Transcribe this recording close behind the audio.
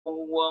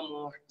وهو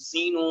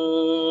محسن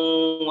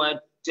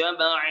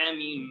واتبع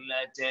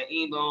ملة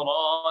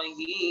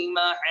إبراهيم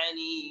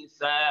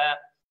حنيفا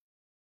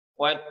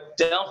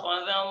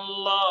واتخذ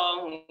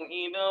الله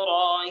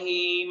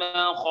إبراهيم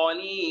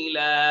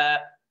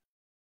خليلا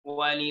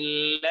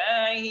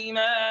ولله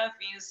ما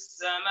في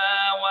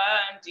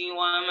السماوات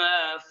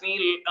وما في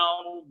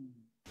الأرض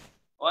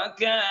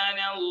وكان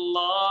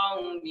الله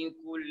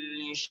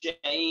بكل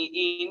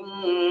شيء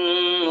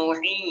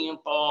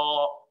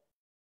محيطا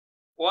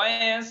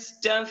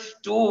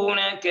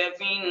ويستفتونك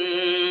في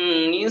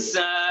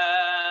النساء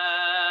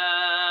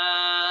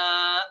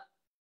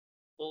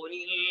قل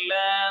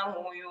الله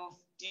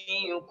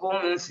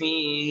يفتيكم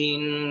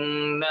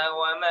فيهن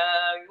وما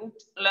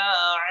يتلى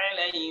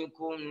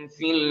عليكم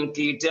في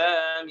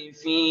الكتاب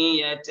في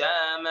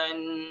يتامى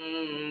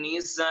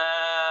النساء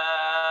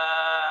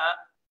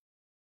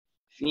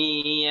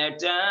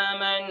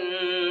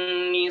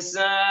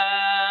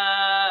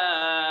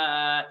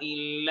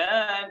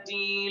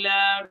اللاتي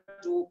لا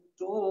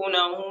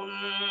تؤتونهن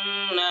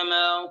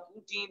ما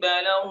كتب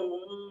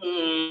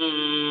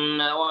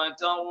لهن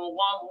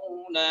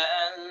وترغبون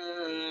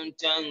أن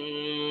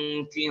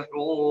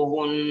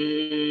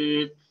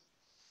تنكحوهن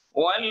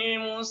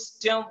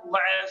والمستضعفين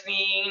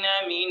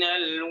من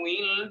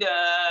الولدان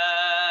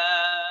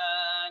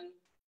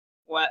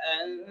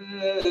وأن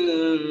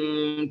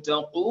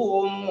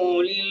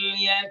تقوموا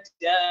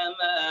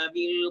لليتامى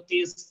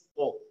بالقسط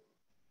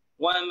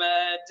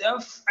وما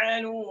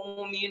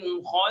تفعلوا من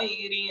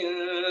خير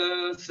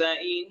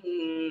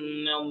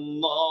فإن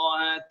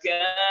الله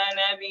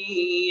كان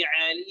به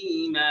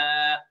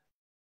عليما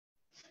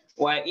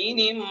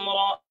وإن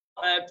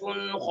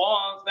امرأة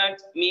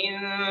خافت من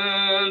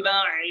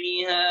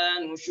بعلها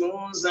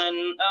نشوزا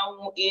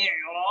أو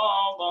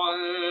إعراضا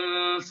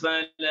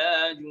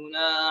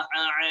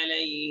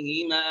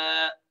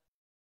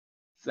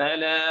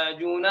فلا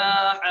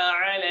جناح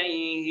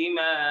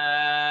عليهما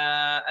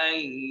أن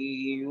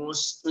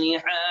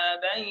يصلحا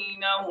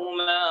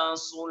بينهما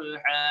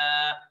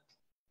صلحا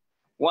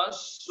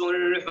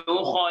والصلح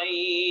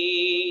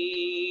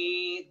خير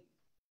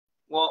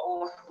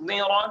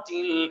وأحضرت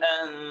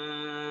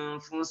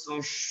الأنفس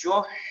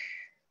الشح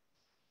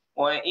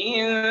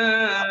وإن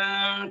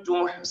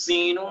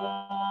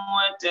تحسنوا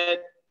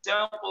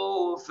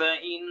وتتقوا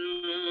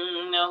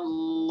فإن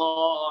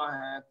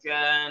الله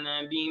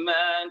كان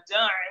بما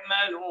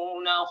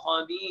تعملون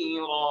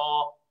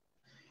خبيرا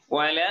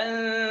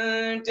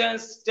ولن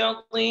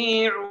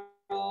تستطيعوا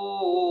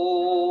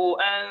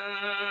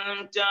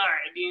أن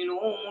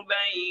تعدلوا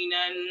بين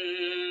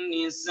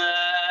النساء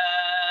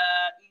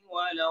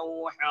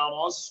ولو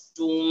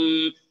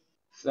حرصتم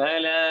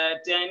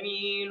فلا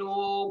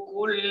تميلوا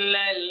كل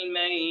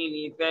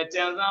الميل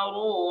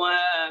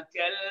فتذروها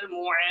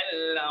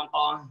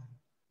كالمعلقة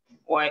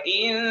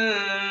وإن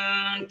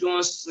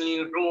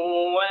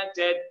تصلحوا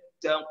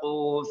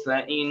وتتقوا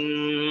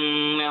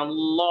فإن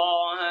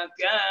الله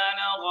كان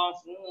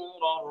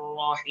غفورا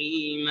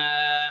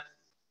رحيما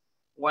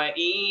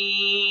وإن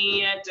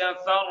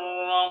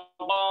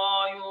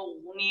يتفرقا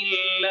يغن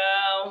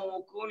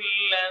الله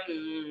كلا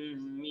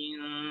من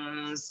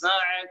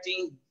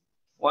سعته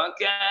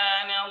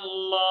وكان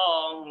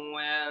الله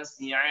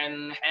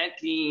واسعا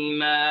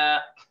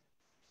حكيما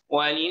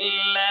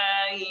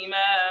ولله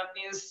ما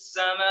في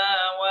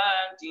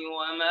السماوات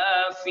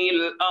وما في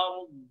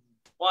الأرض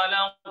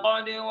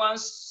ولقد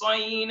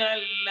وصينا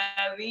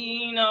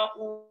الذين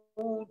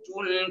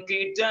أوتوا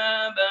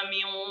الكتاب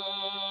من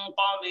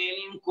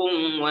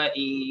قبلكم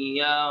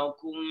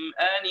وإياكم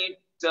أن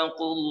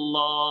اتقوا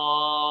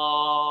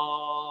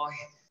الله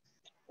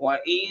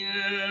وإن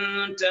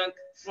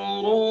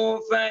تكفروا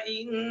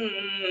فإن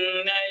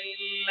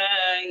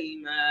لله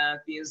ما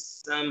في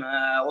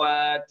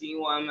السماوات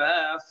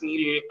وما في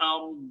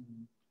الأرض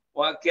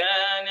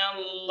وكان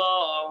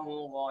الله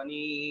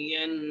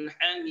غنيا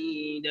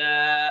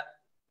حميدا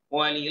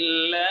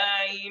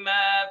ولله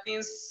ما في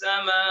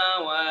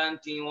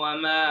السماوات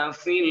وما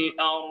في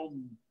الأرض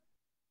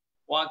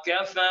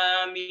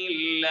وكفى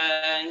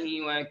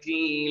بالله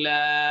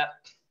وكيلا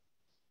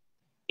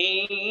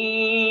إن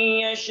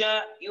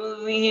يشأ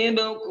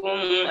يذهبكم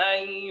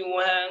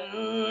أيها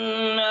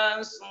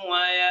الناس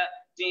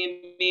ويأتي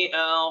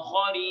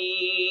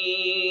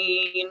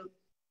بآخرين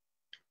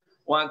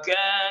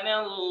وكان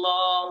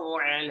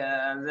الله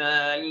على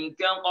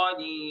ذلك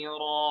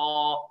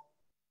قديرا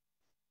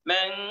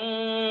من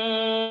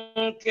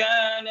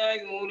كان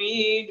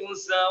يريد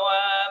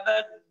ثواب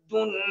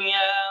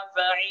الدنيا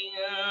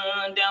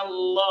فعند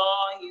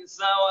الله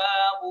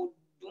ثواب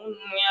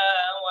الدنيا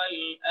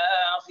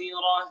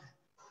والآخرة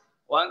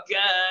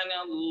وكان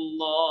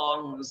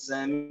الله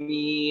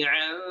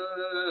سميعا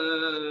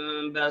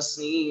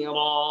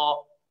بصيرا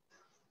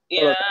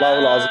يا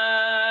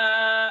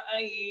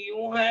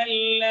أيها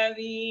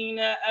الذين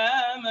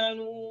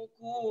آمنوا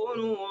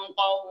كونوا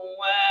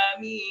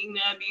قوامين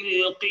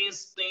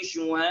بالقسط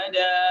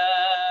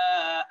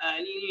شهداء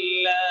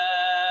لله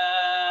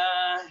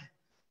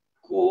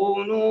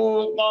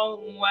كونوا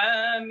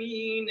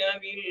قوامين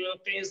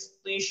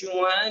بالقسط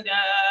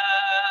شهداء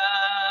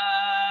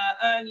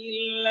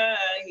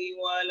لله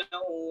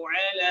ولو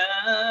على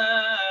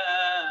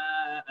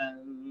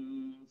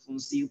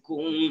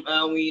أنفسكم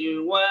أو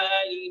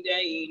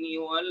الوالدين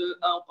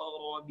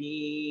والأقربين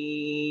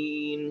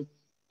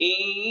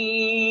إن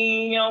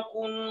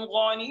يكن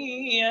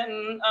غنيا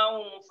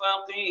أو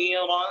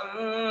فقيرا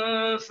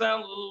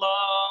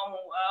فالله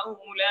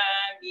أولى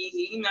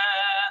بهما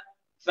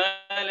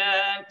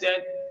فلا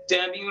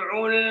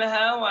تتبعوا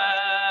الهوى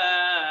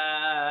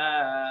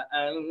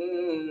أن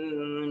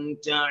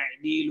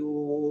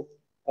تعدلوا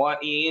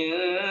وإن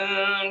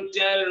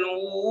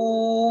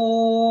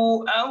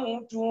تلووا أو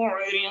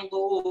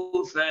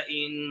تعرضوا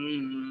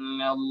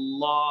فإن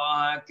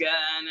الله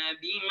كان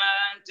بما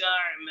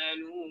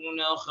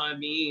تعملون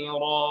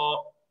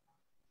خبيرا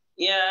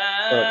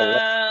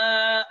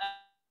يا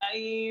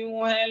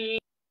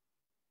أيها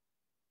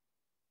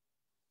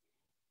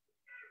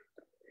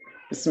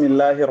بسم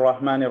الله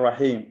الرحمن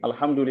الرحيم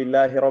الحمد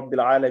لله رب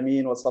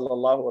العالمين وصلى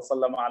الله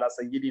وسلم على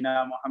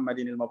سيدنا محمد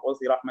المبعوث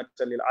رحمة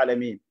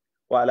للعالمين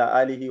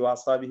وعلى آله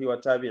وأصحابه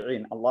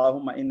والتابعين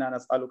اللهم إنا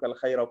نسألك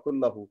الخير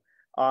كله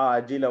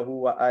عاجله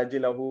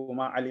وآجله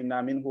ما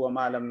علمنا منه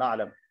وما لم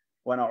نعلم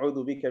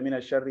ونعوذ بك من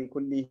الشر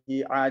كله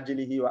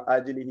عاجله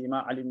وآجله ما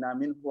علمنا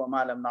منه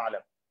وما لم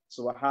نعلم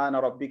سبحان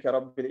ربك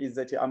رب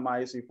العزة عما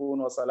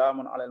يصفون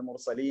وسلام على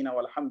المرسلين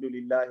والحمد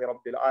لله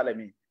رب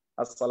العالمين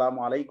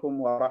Assalamu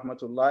alaikum wa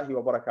rahmatullahi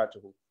wa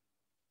barakatuhu.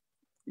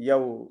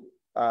 Yau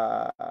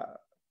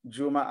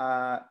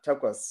Juma'a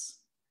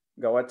 8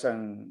 ga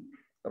watan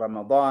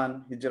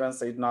Ramadan, hijiran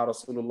Sayyidina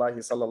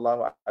Rasulullahi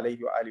sallallahu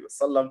alaihi wa alihi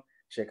wasallam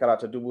shekara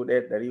ta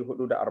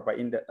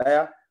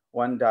 1441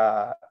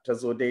 wanda ta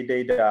zo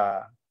daidai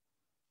da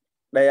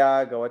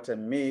 1 ga watan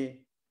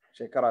Mai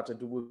shekara ta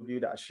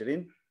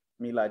 2020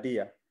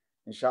 miladiya.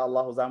 Insha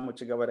Allah za mu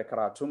ci gaba da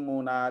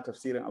karatunmu na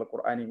tafsirin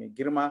Alkur'ani mai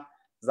girma.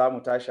 Za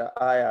mu tashi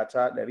aya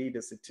ta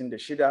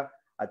 166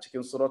 a cikin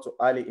suratu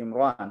Ali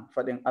Imran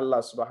fadin Allah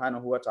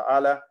subhanahu wa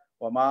ta'ala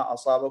wa ma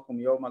asabakum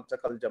yawmal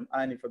taqal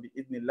jam'ani fa bi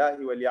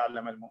idnillahi wal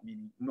ya'lamal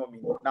mu'minin.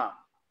 Na'am.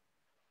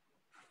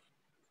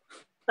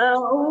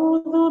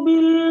 A'udhu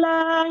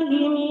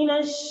billahi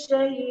minash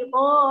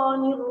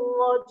shaitanir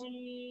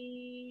rajim.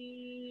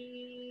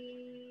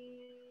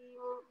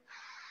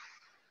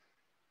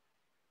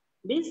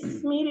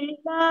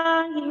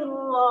 Bismillahir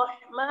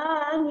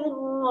rahmanir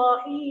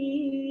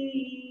rahim.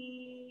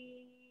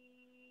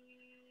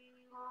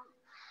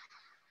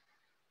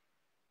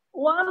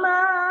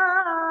 وما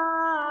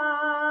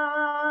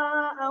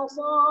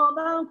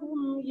أصابكم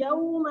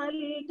يوم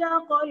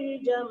التقى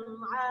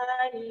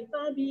الجمعان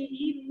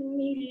فبإذن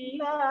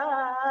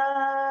الله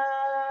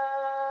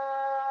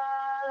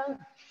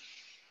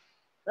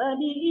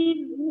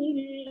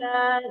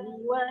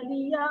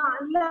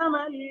وليعلم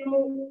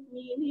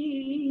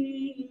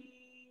المؤمنين.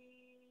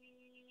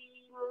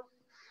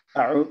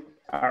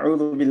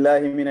 أعوذ بالله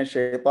من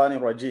الشيطان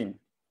الرجيم.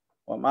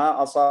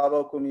 وما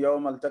أصابكم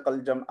يوم التقى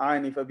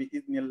الجمعان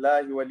فبإذن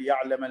الله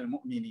وليعلم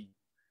المؤمنين.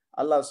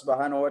 Allah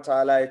subhanahu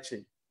wataala ya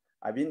ce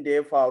abin da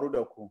ya faru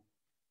da ku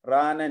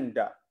ranan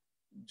da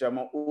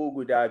jama'u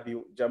guda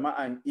biyu,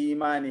 jama'an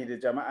imani da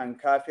jama'an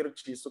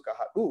kafirci suka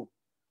haɗu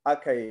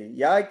aka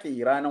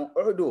yaƙi ranar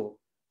Uhud,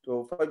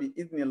 to fa bi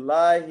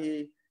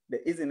iznillahi, da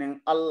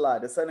izinin Allah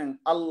da sanin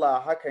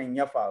Allah hakan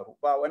ya faru,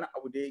 ba wani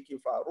abu da yake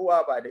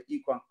faruwa ba da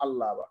ikon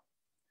Allah ba.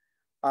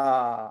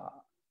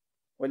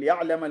 Wal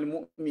ya'lamal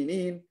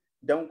mu'minin,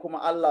 dan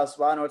kuma Allah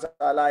subhanahu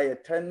wataala ya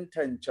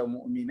tantance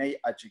mu'minai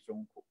a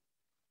cikin ku.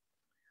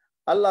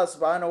 Allah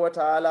subhanahu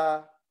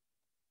wataala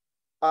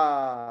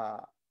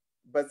ba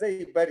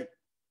zai bari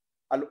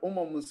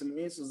al'ummar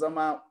musulmi su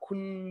zama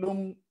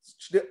kullum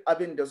duk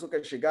abin da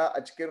suka shiga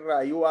a cikin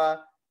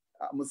rayuwa,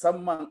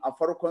 musamman a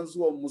farkon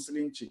zuwan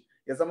musulunci,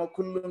 ya zama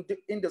kullum duk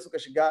inda suka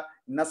shiga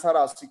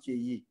nasara suke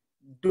yi.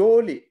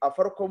 Dole a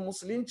farkon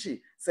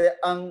musulunci sai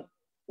an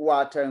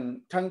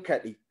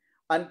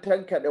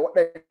tankaɗe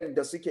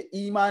waɗanda suke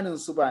imanin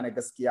su ba na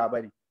gaskiya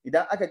bane.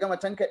 Idan aka gama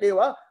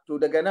tankaɗewa, to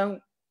daga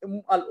nan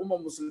in al'ummar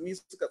musulmi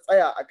suka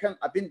tsaya akan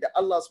abin da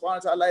Allah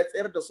subhanahu wataala ya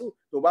tsayar da su,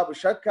 to babu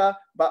shakka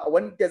ba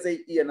wanda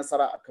zai iya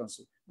nasara a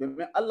kansu,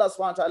 domin Allah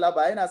subhanahu wataala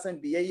ba yana son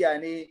biyayya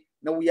ne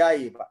na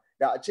wuyaye ba.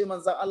 Da a ce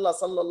manzon Allah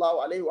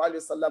sallallahu alaihi wa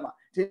sallama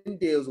tun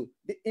da ya zo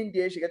duk inda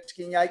ya shiga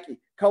cikin yaƙi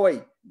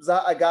kawai za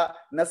a ga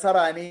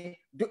nasara ne,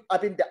 duk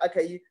abin da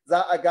aka yi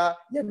za a ga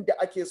yadda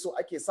ake so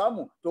ake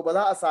samu, to ba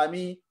za a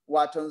sami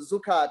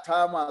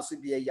zukata masu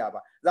biyayya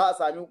ba, za a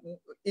sami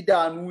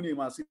idanu ne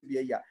masu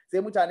biyayya.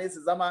 Sai mutane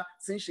su zama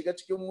sun shiga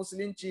cikin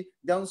musulunci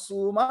don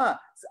su ma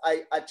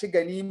a ci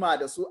ganima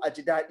da su, a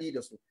ji daɗi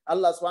da su.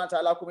 Allah subhanahu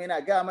wataala kuma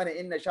yana gaya mana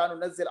inna shanu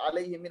nazzil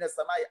alaihim minas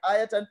sama'i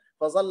ayatan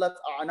fa zallat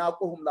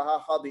a'naquhum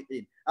laha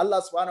khadi'in.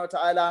 Allah subhanahu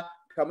wataala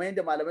kamar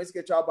yadda malamai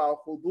suke cewa ba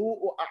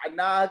khudu'u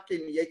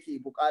a'naqin yake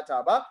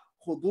bukata ba,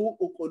 khudu'u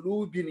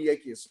qulubin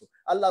yake so.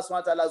 Allah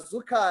subhanahu wataala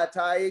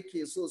zukata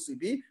yake so su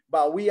bi,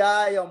 ba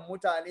wuyayen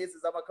mutane su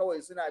zama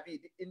kawai suna bi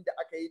duk inda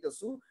aka yi da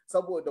su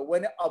saboda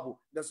wani abu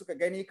da suka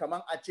gani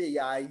kamar a ce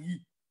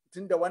yayi,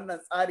 tunda wannan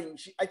tsarin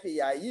shi ake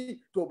yayi,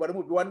 to bari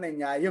mu bi wannan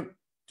yayin.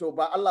 to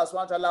ba Allah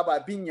subhanahu wataala ba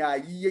bin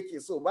yayi yake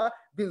so ba,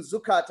 bin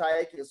zukata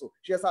yake so.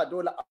 Shi yasa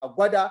dole a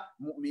gwada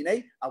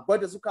mu'minai, a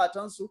gwada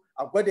zukatansu,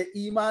 a gwada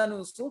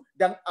imaninsu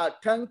dan a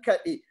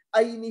tankaɗe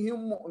ainihin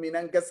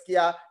mu'minan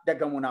gaskiya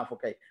daga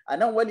munafukai. A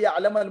nan wali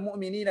ya'lamal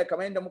mu'minina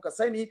kamar yadda muka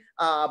sani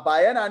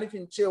ba yana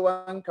nufin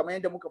cewa kamar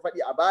yadda muka faɗi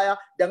a baya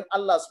dan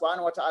Allah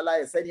subhanahu wataala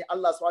ya sani,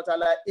 Allah subhanahu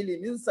wataala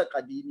iliminsa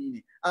kadimi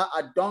ne.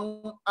 A'a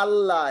don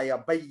Allah ya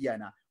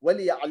bayyana.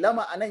 Wali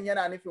ya'lama anan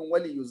yana nufin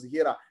wali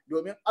yuzhira,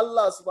 domin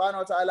Allah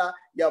subhanahu wataala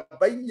ya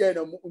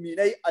bayyana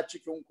mu'minai a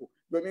cikin ku.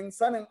 Domin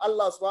sanin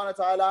Allah subhanahu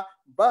wataala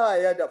ba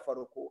ya da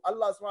farko.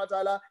 Allah subhanahu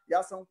wataala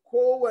ya san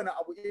kowane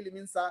abu,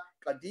 iliminsa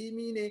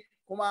kadimi ne.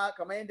 Kuma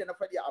kamar yadda na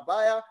faɗi a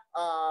baya,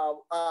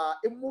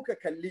 in muka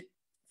kalli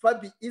fa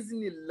bi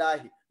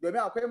iznillahi,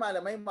 domin akwai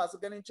malamai masu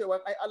ganin cewa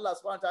ai Allah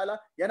subhanahu wataala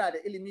yana da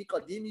ilimi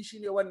qadimi,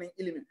 shine wannan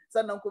ilimin,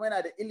 sannan kuma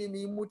yana da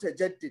ilimi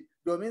mutajaddid,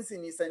 domin su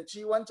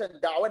nisanci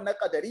wancan da'awan na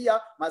qadariyya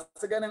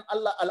masu ganin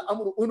Allah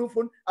al'amru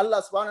unufun,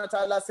 Allah subhanahu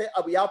wataala sai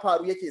abu ya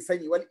faru yake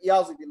sani, wal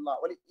iyazu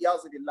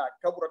billah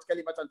kaburat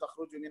kalimatan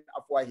takhruju min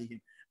afwahihim.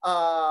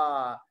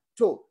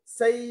 To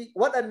sai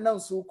waɗannan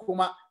su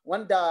kuma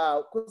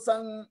wanda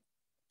kusan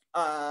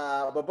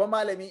babban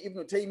malami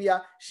Ibn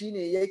Taymiyyah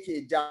shine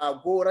yake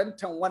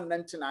jagorantan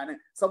wannan tunanin,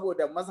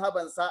 saboda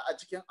mazhabansa a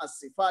cikin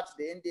as-sifat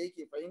da yanda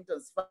yake fahimtar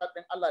sifat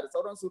din Allah da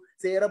sauransu,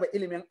 sai ya raba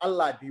ilimin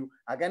Allah biyu.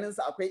 A ganin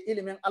sa akwai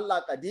ilimin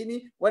Allah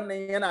kadimi,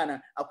 wannan yana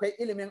nan, akwai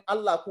ilimin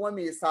Allah kuma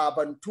mai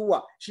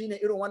sabantuwa, shine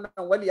irin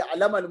wannan wali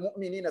ya'lamal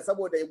mu'minina,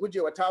 saboda ya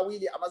gujewa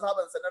tawili a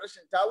mazhabansa na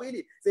rashin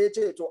tawili, sai ya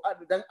ce to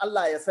dan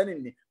Allah ya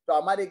sanin ne. To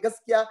amma dai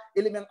gaskiya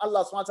ilimin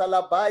Allah subhanahu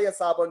wataala baya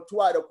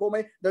sabantuwa da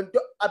komai, don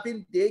duk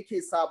abin da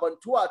yake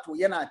sabantuwa to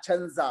yana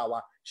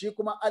canzawa. Shi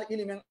kuma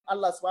ilimin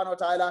Allah subhanahu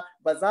wataala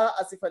ba za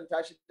a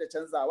sifanta shi da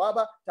canzawa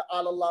ba.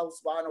 Ta'ala Allah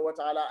subhanahu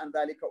wataala an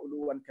dalika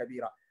uluwan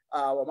kabira.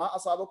 Wa ma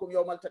asabakum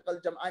yawmal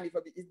taqal jam'ani fa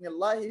bi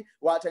iznillahi,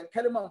 watan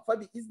kalman fa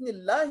bi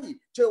iznillahi,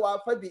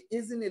 cewa fa bi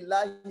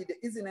iznillahi da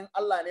izinin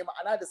Allah ne,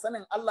 ma'ana da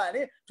sanin Allah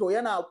ne, to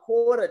yana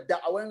kora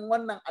da'awan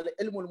wannan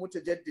al-ilmul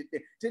mutajaddid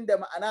din, tunda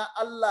ma'ana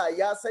Allah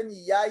ya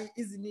sani yayi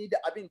izini da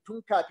abin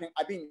tun kafin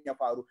abin ya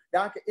faru.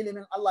 Dan haka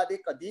ilimin Allah dai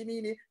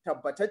kadimi ne,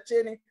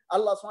 tabbatacce ne.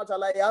 Allah subhanahu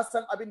wataala ya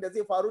san abin da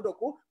zai faru da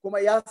ku,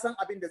 kuma ya san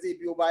abin da zai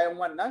biyo bayan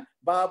wannan.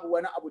 Babu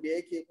wani abu da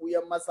yake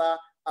buyan masa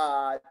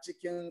a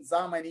cikin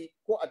zamani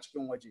ko a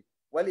cikin waje.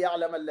 Wal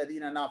ya'lam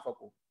alladhina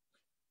nafaqu,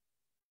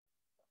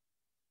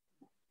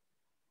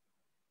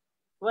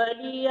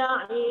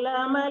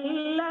 وليعلم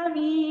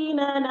الذين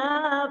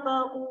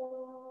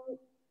نافقوا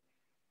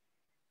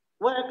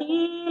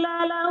وقيل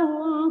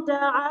لهم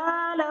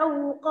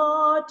تعالوا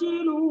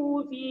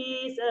قاتلوا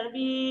في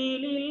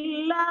سبيل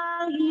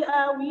الله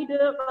أو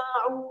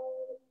ادفعوا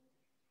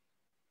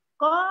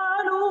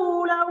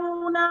قالوا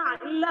لو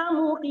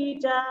نعلم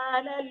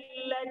قتالا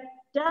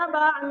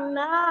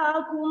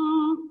لاتبعناكم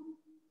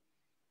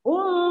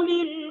هم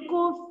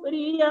للكفر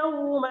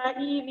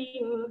يومئذ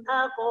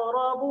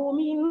أقرب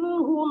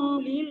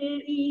منهم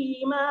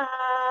للإيمان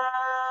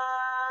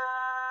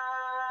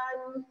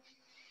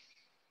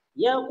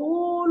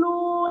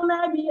يقولون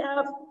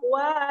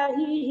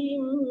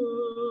بأفواههم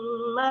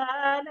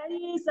ما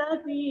ليس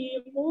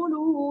في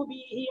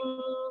قلوبهم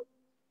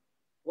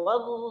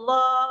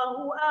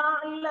والله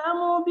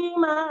أعلم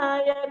بما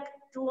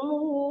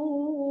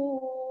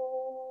يكتمون.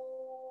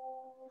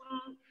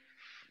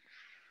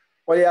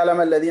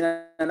 وليعلم الذين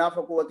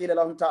نافقوا وقيل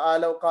لهم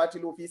تعالوا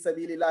قاتلوا في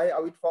سبيل الله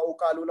أو ادفعوا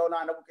قالوا لو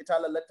نعلم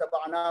قتالا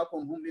لاتبعناكم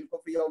هم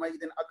للكفر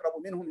يومئذ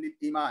أقرب منهم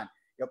للإيمان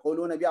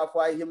يقولون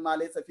بأفواههم ما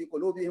ليس في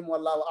قلوبهم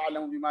والله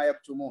أعلم بما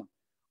يكتمون.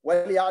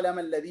 وليعلم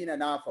الذين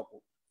نافقوا،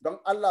 don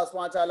Allah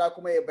subhanahu wa ta'ala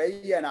kuma ya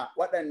bayyana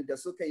waɗanda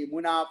suka yi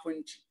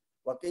munafunci.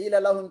 Wa qila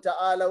lahum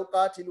ta'alu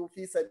qatilu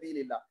fi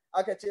sabilillah,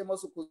 aka ce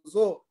masu ku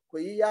zo ku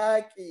yi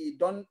yaƙi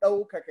don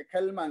ɗaukaka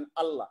kalman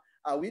Allah.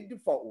 A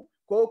widfa'u,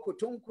 ko ku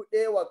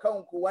tunkuɗe wa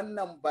kanku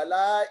wannan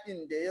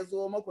bala'in da ya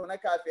zo muku na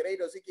kafirai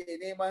da suke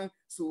neman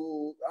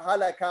su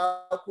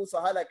halaka ku, su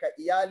halaka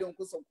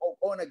iyalinku, su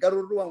ƙona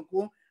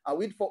garuruwanku. A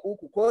widfa'u,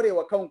 ku kore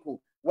wa kanku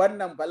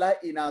wannan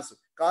bala'i nasu.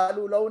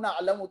 Qalu law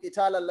na'lamu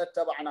qitalan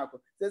lattaba'nakum,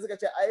 sai suka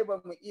ce ai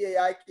ba mu iya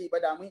yaƙi ba,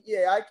 da mun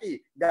iya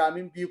yaƙi da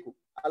mun bi ku.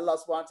 Allah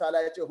subhanahu wa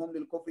ta'ala ya ce hum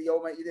lil kufri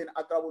yawma idin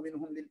aqrabu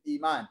minhum lil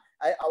iman,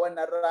 ai a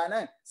wannan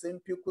ranan sun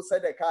fi kusa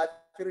da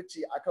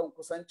kafirci akan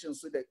kusancin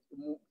su da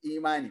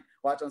imani,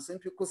 wato sun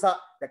fi kusa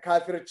da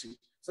kafirci,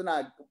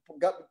 suna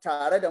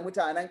tare da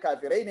mutanen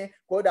kafirai ne,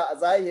 ko da a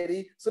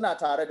zahiri suna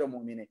tare da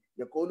mu'mine.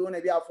 Yaquluna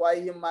bi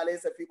afwahihim ma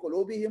laysa fi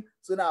qulubihim,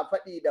 suna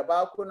faɗi da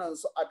bakunan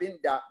su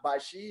abinda ba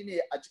shine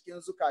a cikin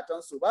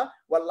zukatansu ba.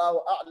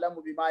 Wallahu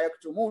a'lamu bima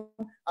yaktumun,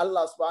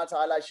 Allah subhanahu wa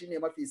ta'ala shine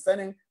mafi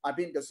sanin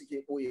abinda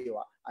suke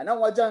koyewa. A nan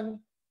wajen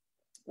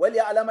wal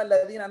ya'lam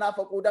alladhina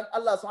nafaqu, dan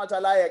Allah subhanahu wa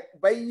ta'ala ya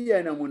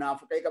bayyana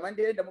munafikai, kamar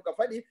da yadda muka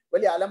faɗi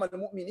wal ya'lam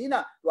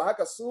almu'minina, to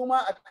haka su ma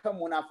akan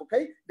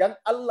munafikai dan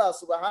Allah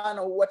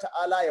subhanahu wa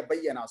ta'ala ya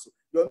bayyana su.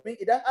 Domin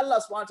idan Allah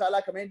subhanahu wa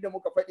ta'ala kamar yadda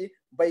muka faɗi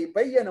bai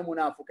bayyana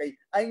munafikai,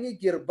 an yi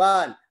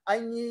girbal,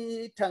 an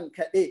yi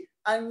tankaɗe,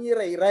 an yi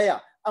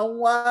rairaya, an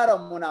ware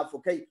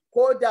munafukai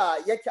ko da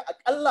yake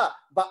akalla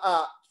ba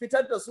a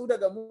fitar da su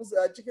daga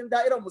cikin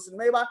da'irar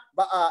musulmai ba,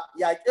 ba a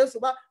yaƙe su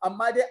ba,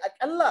 amma dai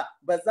akalla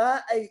ba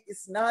za a yi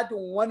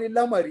isnadin wani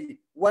lamari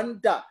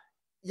wanda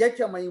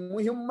yake mai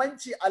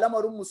muhimmanci a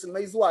lamarin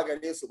musulmai zuwa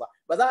gare su ba.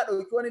 Ba za a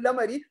ɗauki wani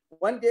lamari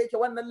wanda yake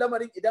wannan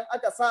lamarin idan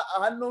aka sa a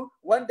hannu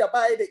wanda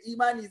baya da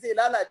imani zai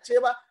lalace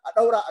ba a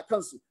ɗaura a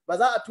kansu. Ba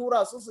za a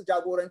tura su su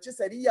jagoranci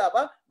sariya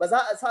ba, ba za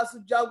a sa su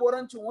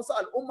jagorancin wasu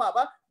al'umma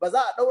ba, ba za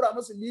a ɗaura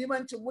musu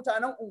limancin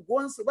mutanen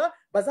unguwansu ba,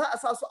 ba za a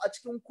sa su a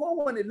cikin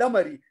kowane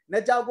lamari na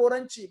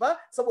jagoranci ba,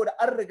 saboda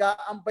an riga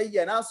an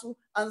bayyana su,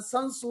 an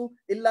san su,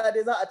 illa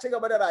dai za a ci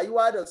gaba da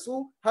rayuwa da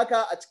su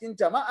haka a cikin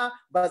jama'a,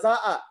 ba za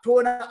a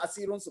tona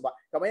asirinsu ba.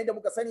 Kamar yadda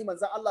muka sani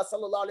manzon Allah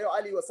sallallahu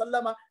alaihi wa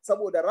sallama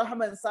saboda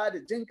rahmansa da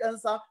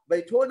jinkansa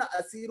bai tona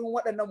asirin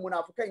waɗannan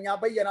munafukan ya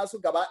bayyana su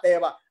gaba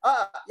ɗaya ba.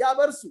 A'a, ya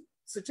bar su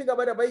ci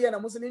gaba da bayyana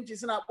musulunci,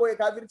 suna ɓoye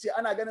kafirci,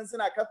 ana ganin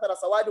suna kasara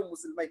sawadin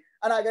musulmai,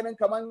 ana ganin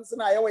kaman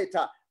suna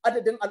yawaita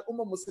adadin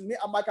al'ummar musulmi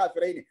amma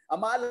kafirai ne.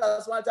 Amma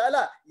Allah subhanahu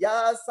wataala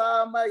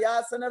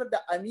ya sanar da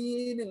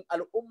aminin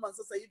al'umman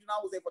sa sayyidina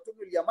Huzaifatu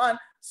ibn Yaman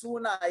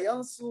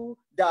sunayensu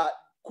da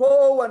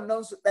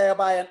kowannensu ɗaya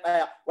bayan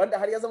ɗaya, wanda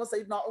har ya zama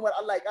sayyidina Umar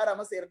Allah ya kara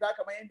masa yarda,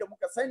 kamar yadda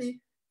muka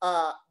sani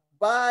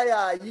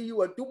baya yi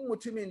wa duk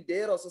mutumin da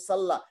ya rasu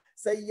sallah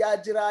sai ya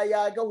jira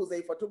ya ga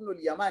Huzaifatu ibn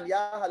Yaman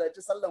ya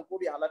halarci sallan ko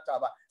bai halarta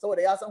ba,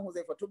 saboda ya san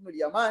Huzaifatu ibn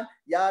Yaman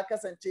ya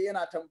kasance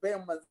yana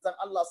tambayan manzon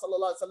Allah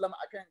sallallahu alaihi wasallam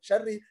akan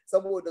sharri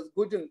saboda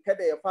gudun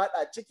kada ya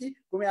fada ciki,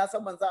 kuma ya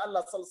san manzon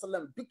Allah sallallahu alaihi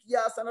wasallam duk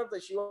ya sanar da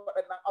shi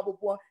waɗannan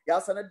abubuwan, ya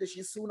sanar da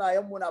shi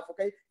sunayen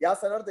munafukai, ya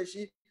sanar da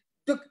shi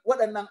duk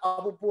waɗannan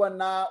abubuwan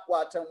na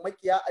watan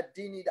makiya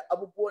addini da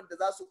abubuwan da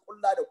za su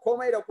kulla da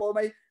komai da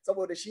komai,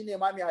 saboda shi ne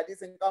ma mai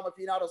hadisin kama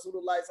fina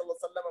Rasulullahi sallallahu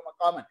alaihi wasallam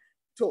maqaman.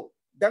 To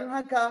dan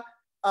haka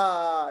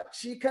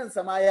shi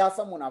kansa ma ya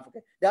san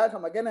munafukai, da haka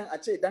maganan a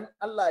ce dan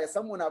Allah ya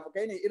san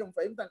munafukai ne irin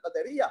fahimtar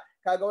qadariyya,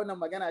 kaga wannan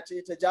magana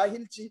ce ta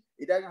jahilci.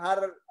 Idan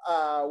har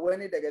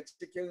wani daga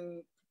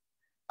cikin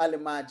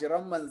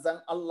almajiran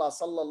manzan Allah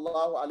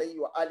sallallahu alaihi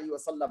wa alihi wa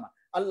sallama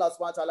Allah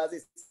subhanahu wa ta'ala zai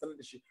sanar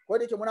da shi, ko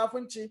da yake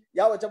munafunci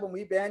ya wajaba mu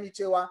yi bayani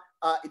cewa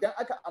idan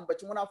aka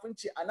ambaci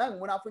munafunci a nan,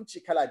 munafunci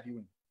kala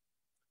biyu ne.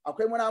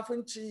 Akwai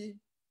munafunci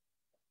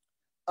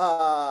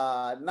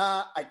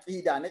na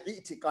aqida, na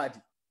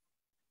i'tiqadi,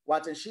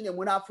 watan shine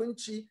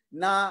munafunci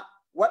na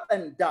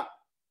waɗanda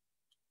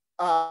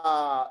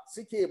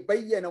suke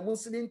bayyana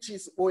musulunci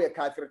su ɓoye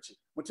kafirci.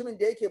 Mutumin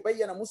da yake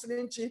bayyana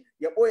musulunci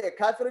ya ɓoye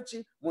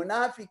kafirci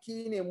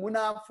munafiki ne,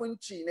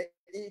 munafunci na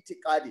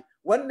itikadi.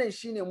 Wannan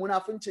shine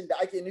munafuncin da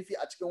ake nufi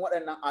a cikin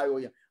waɗannan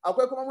ayoyin.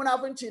 Akwai kuma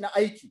munafunci na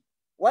aiki,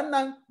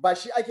 wannan ba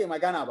shi ake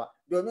magana ba,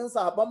 domin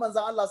sahabban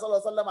manzon Allah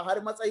sallallahu alaihi wasallam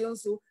har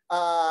matsayinsu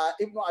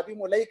Ibn Abi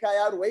Mulaika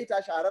ya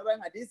ruwaita shahararren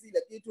hadisi,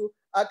 laqitu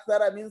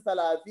akthara min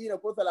 30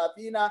 ko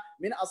 30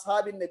 min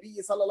ashabin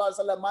nabiy sallallahu alaihi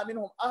wasallam ma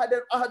minhum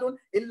ahadun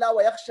illa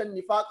wa yakhsha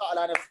an-nifaqa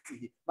ala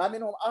nafsihi, ma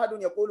minhum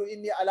ahadun yaqulu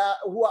inni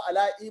huwa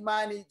ala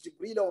imani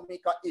Jibril wa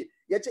Mika'il.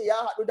 Yace ya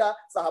haɗu da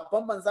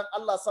sahabban manzon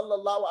Allah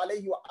sallallahu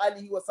alaihi wa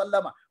alihi wa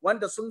sallama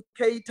wanda sun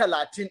kai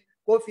 30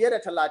 ko fiye da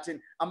 30,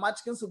 amma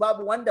cikin su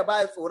babu wanda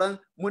baya tsoron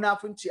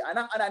munafunci.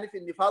 Anan ana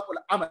nufin nifaqul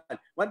amal,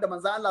 wanda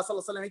manzo Allah sallallahu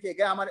alaihi wasallam yake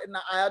gaya mana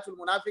inna ayatul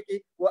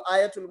munafiqi wa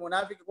ayatul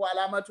munafiqi wa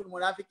alamatul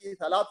munafiqi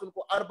thalathun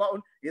ko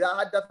arba'un, idza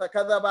haddatha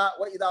kadhaba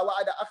wa idza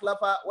wa'ada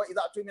akhlafa wa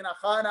idza tumina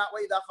khana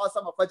wa idza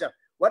khasama fajar.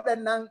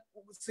 Waɗannan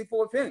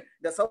sifofin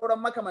da sauran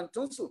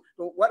makamantunsu,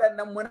 to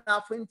waɗannan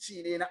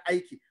munafunci ne na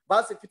aiki,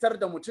 ba su fitar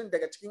da mutum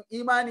daga cikin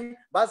imani,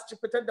 ba su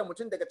fitar da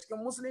mutum daga cikin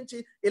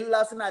musulunci,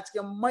 illa suna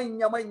cikin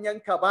manya-manyan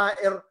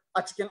kaba'ir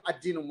a cikin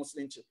addinin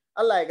musulunci.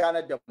 Allah ya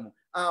ganar da mu.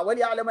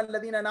 Wali alaman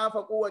ladina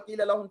nafaqu wa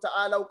qila lahum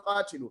ta'alu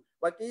qatilu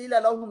wa qila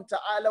lahum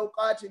ta'alu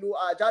qatilu.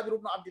 Jabir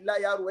ibn Abdullah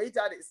ya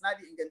ruwaita da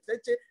isnadi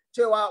ingantacce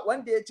cewa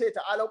wanda ya ce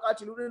ta'alu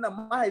qatilu din nan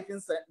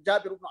mahaifinsa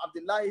Jabir ibn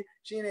Abdullah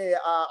shine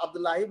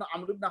Abdullah ibn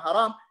Amr ibn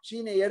Haram,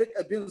 shine ya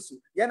rika bin su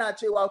yana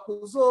cewa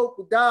ku zo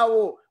ku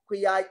dawo ku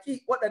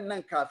yaƙi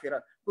waɗannan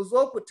kafiran, ku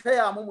zo ku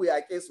taya mu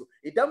yaƙe su.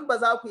 Idan ba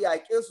za ku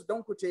yaƙe su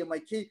don ku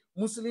taimaki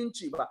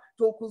musulunci ba,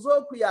 to ku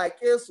zo ku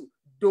yaƙe su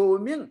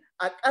domin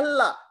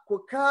aƙalla ku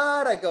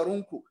kare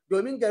garinku,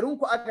 domin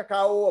garinku aka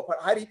kawo wa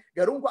hari,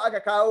 garinku aka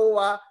kawo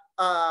wa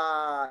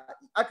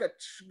aka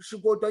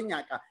shigo don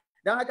yaƙa.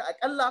 Don haka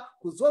aƙalla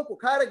ku zo ku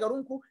kare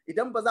garinku,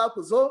 idan ba za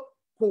ku zo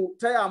ku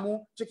taya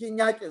mu cikin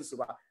yaƙinsu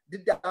ba.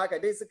 Duk da haka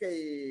dai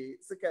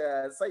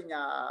suka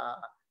sanya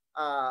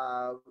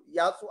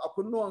yatsu a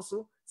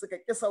kunnuwansu, suka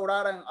ƙi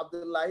sauraron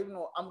Abdullahi ibn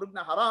Amr ibn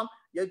Haram,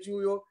 ya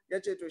juyo ya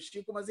ce to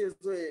shi kuma zai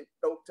zo ya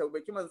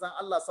taubaki manzon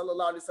Allah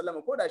sallallahu alaihi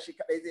wasallam, ko da shi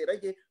kadai zai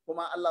rage,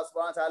 kuma Allah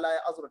subhanahu wataala ya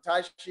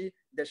azurta shi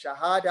da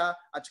shahada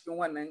a cikin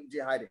wannan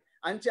jihadi.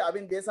 An ce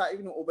abin da yasa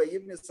Ibn Ubay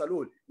ibn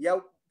Salul ya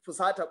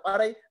fusata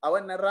kwarai a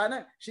wannan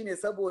ranar shine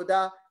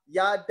saboda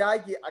ya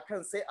dage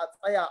akan sai a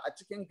tsaya a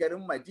cikin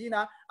garin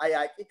Madina a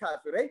yaƙi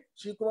kafirai,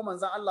 shi kuma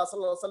manzon Allah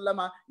sallallahu alaihi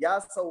wasallama ya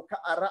sauka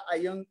a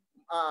ra'ayin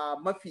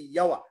mafi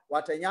yawa,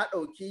 watan ya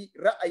ɗauki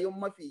ra'ayin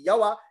mafi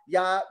yawa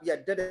ya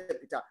yadda da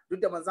fita, duk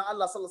da manzon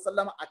Allah sallallahu alaihi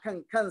wasallam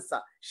akan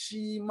kansa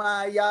shi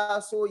ma ya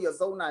so ya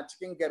zauna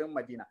cikin garin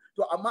Madina.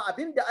 To amma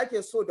abin da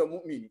ake so da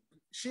mu'mini,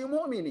 shi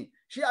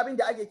abin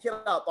da ake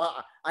kira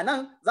ta'a. A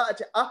nan za a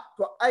ce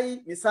to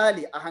ai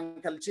misali a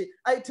hankalce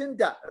ai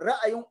tunda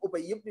ra'ayin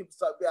Ubay ibn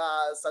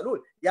Salul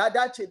ya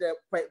dace da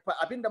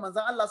abin da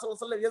manzon Allah sallallahu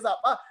alaihi wasallam ya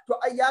zaba, to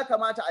ai ya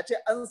kamata a ce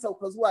an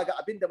sauka zuwa ga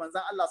abin da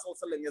manzon Allah sallallahu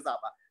alaihi wasallam ya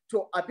zaba.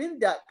 To abin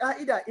da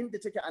ka'ida inda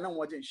take a nan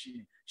wajen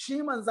shine,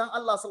 shi manzon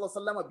Allah sallallahu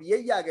alaihi wasallam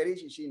biyayya gare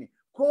shi shine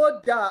ko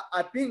da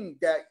abin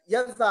da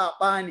ya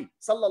zaba ne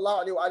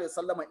sallallahu alaihi wa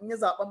sallama, in ya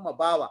zaban ma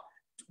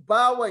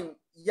bawan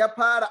ya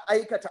fara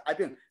aikata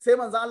abin, sai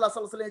manzo Allah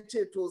sallallahu alaihi wasallam ya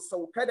ce to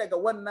sauka daga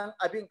wannan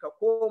abin ka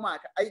koma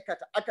ka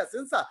aikata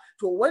akasinsa,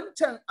 to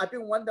wancan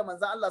abin wanda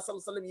manzo Allah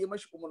sallallahu alaihi wasallam ya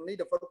mashi umarni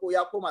da farko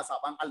ya koma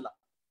saban Allah.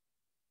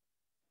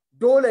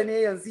 Dole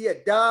ne yanzu ya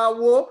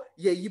dawo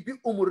ya yi bi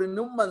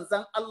umarnin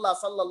manzon Allah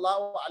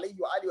sallallahu alaihi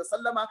wa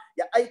sallama,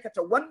 ya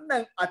aikata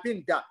wannan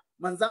abin da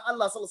manzan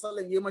Allah sallallahu alaihi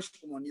wasallam ya mashi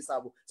umarni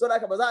sabo. Saboda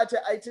haka ba za a ce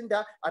ai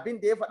tunda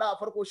abin da ya faɗa a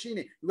farko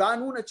shine ya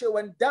nuna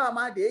cewa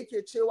dama da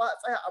yake cewa a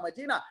tsaya a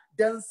Madina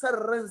dan san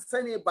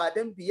ransa ne ba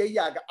dan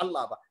biyayya ga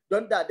Allah ba.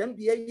 Don da dan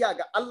biyayya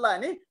ga Allah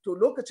ne, to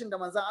lokacin da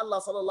manzan Allah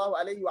sallallahu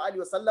alaihi wa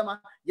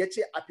sallama ya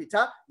ce a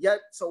fita, ya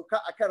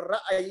sauka akan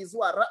ra'ayi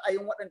zuwa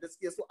ra'ayin waɗanda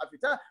suke so a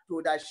fita, to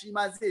da shi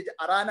ma zai ji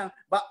a ranan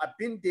ba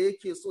abin da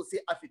yake so sai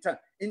a fitan.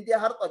 In dai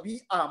har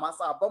ɗabi'a ma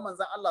sahabban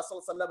manzan Allah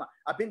sallallahu alaihi wasallama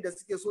abin da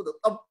suke so da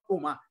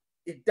tsab'uma,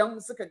 idan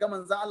suka ga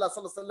manzan Allah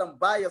sallallahu alaihi wasallam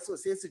baya so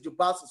sai su ji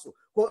ba su so,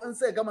 ko in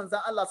suka ga manzan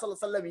Allah sallallahu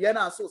alaihi wasallam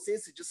yana so sai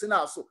su ji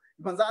suna so.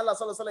 Manzan Allah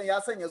sallallahu alaihi wasallam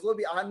ya sanya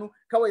zobe a hannu,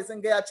 kawai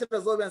sun ga ya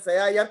cire zoben sa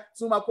yayar,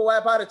 su ma kowa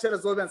ya fara cire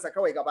zoben sa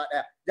kawai gaba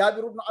daya.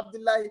 Jabir ibn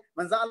Abdullahi,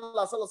 manzan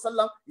Allah sallallahu alaihi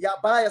wasallam ya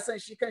baya son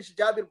shi kanshi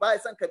Jabir baya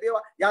son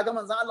kabewa, ya ga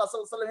manzan Allah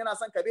sallallahu alaihi wasallam yana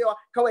son kabewa,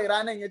 kawai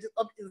ranan ya ji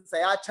tsabin sa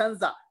ya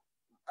canza,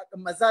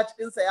 mazaj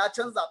ɗinsa ya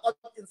canza,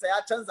 tsabinsa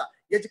ya canza,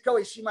 ya ji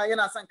kawai shi ma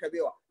yana son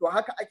kabewa. To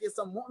haka ake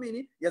son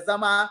mu'mini ya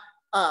zama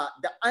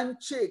da an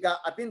ce ga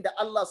abin da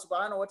Allah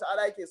subhanahu wa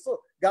ta'ala yake so,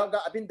 ga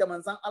abin da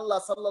manzon Allah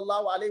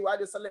sallallahu alaihi wa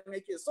sallam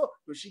yake so,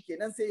 to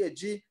shikenan sai ya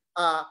ji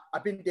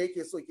abin da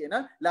yake so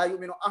kenan. La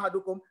yu'minu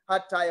ahadukum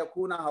hatta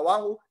yakuna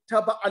hawahu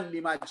taba'an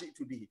lima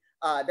ji'tu bihi.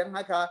 Dan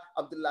haka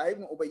Abdullahi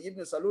ibn Ubay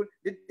ibn Salul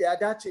duk da ya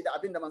dace da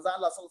abin da manzon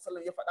Allah sallallahu alaihi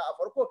wasallam ya faɗa a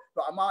farko,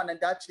 to amma wannan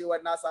dacewar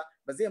nasa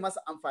ba zai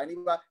masa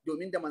amfani ba,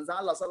 domin da manzon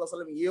Allah sallallahu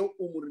alaihi wasallam ya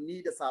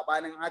umurni da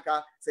sabanin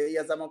haka, sai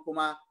ya zama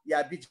kuma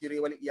ya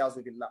bijire wal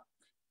iyazu billah.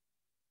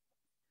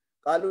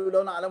 قالوا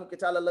لو نعلم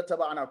قتالا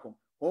لاتبعناكم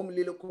هم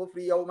للكفر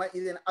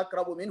يومئذ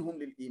أقرب منهم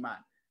للإيمان.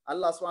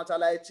 Allah subhanahu wa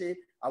ta'ala ya ce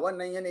a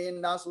wannan yanayin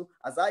nasu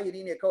a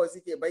zahiri ne kawai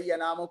suke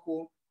bayyana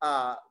muku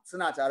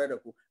suna tare da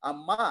ku,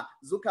 amma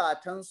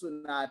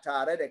zukatansu na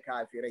tare da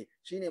kafirai,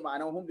 shine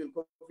ma'anar hum lil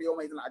kufri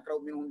yawma idhin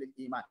aqrabu minhum lil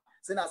iman.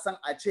 Suna son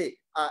a ce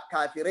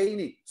kafirai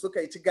ne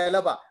suka yi ci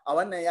galaba a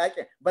wannan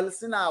yakin, bal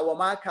suna wa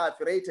ma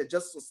kafirai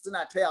tajassus,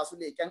 suna taya su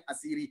leƙen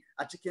asiri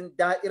a cikin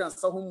da'iran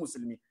sahun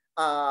musulmi.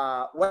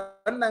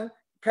 Wannan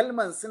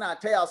kalman suna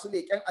taya su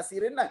leƙen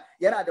asirin nan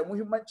yana da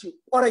muhimmanci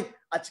ƙwarai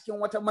a cikin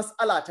wata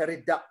mas'ala ta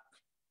ridda.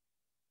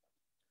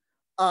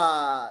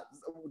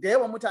 Da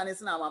yawan mutane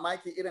suna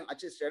mamaki irin a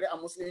ce shari'ar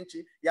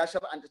musulunci ya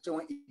shar'anta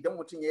cewa idan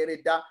mutum ya yi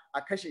ridda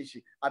a kashe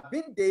shi.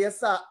 Abin da ya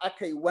sa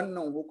aka yi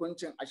wannan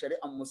hukuncin a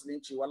shari'ar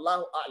musulunci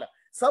wallahu a'lam,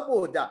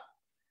 saboda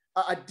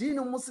a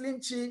addinin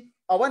musulunci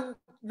a wannan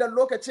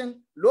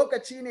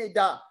lokaci ne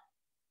da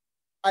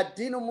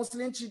addinin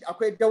musulunci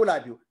akwai daula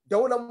biyu,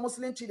 daular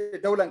musulunci da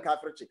daular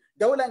kafirci.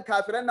 Daular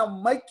kafiran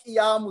nan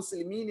makiya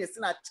musulmi ne,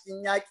 suna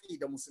cikin yaƙi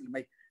da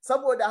musulmai.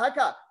 Saboda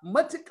haka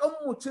matukan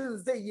mutum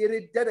zai yi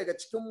ridda daga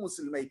cikin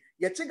musulmai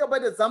ya ci gaba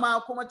da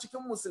zama kuma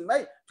cikin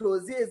musulmai, to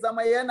zai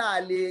zama yana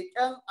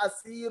leƙen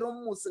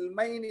asirin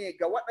musulmai ne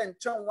ga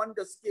waɗancan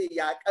wanda suke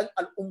yaƙan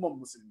al'umman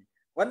musulmi.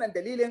 Wannan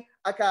dalilin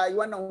aka yi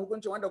wannan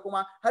hukuncin, wanda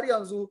kuma har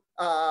yanzu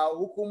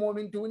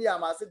hukumomin duniya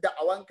masu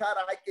da'awan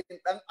kare haƙƙin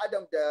ɗan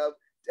adam da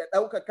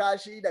ɗaukaka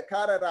shi da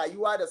kare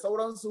rayuwa da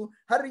sauransu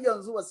har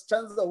yanzu ba su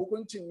canza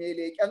hukuncin mai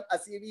leƙen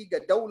asiri ga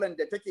daular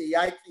da take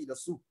yaƙi da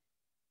su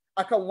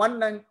akan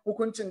wannan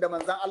hukuncin da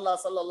manzon Allah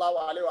sallallahu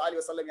alaihi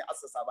wa sallam ya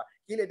assasa ba.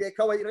 Kila dai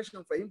kawai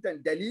rashin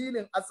fahimtar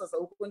dalilin assasa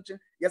hukuncin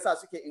yasa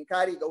suke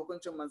inkari ga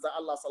hukuncin manzon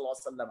Allah sallallahu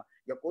alaihi wa sallam.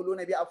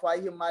 Yaquluna bi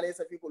afwahihim ma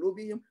laysa fi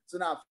qulubihim,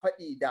 suna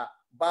faɗi da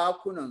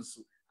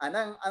bakunansu. A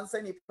nan an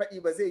sani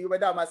faɗi ba zai yi ba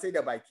dama sai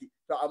da baki,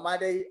 to amma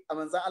dai a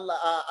manzan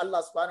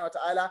Allah subhanahu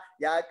wataala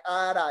ya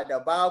ƙara da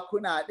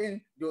bakuna ɗin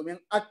domin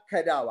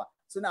akkadawa,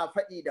 suna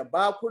faɗi da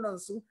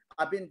bakunansu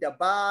abin da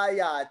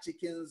baya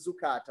cikin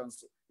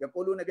zukatansu. Ya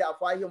ƙulu na bi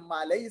afwahihim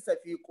ma laysa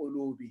fi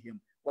qulubihim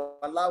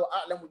wallahu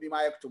a'lamu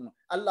bima yaktumun.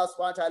 Allah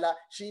subhanahu wataala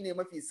shine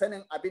mafi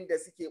sanin abin da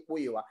suke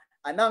ɓoyewa.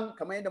 A nan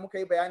kamar yadda muka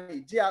yi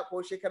bayani jiya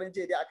ko shekaran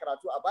jiya dai a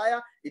karatu a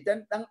baya,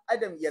 idan ɗan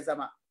adam ya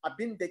zama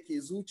abin da ke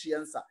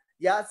zuciyansa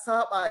ya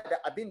saba da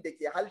abin da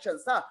ke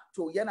harshensa,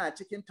 to yana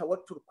cikin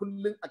tawattur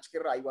kullum a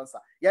cikin rayuwarsa,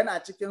 yana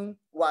cikin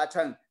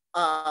watan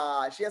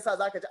shi yasa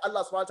zaka ji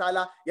Allah subhanahu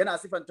wataala yana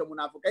sifanta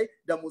munafikai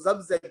da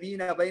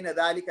muzabzabina baina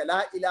zalika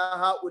la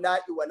ilaha ula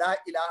wa la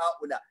ilaha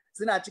ula,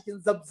 suna cikin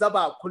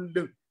zabzaba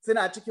kullum,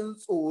 suna cikin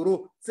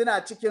tsoro,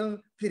 suna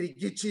cikin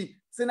firgici,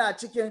 suna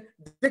cikin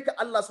duka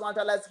Allah subhanahu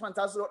wataala ya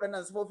sifanta su da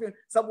waɗannan sifofin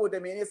saboda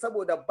mene?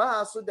 Saboda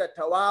ba su da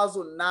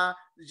tawazun na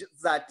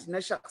zati na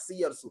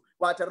shakhsiyar su,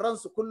 wato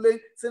ransu kullum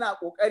suna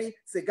kokari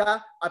su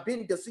ga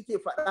abin da suke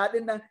faɗa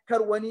din nan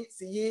kar wani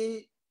su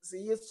yi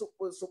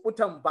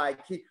sukutan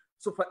baki,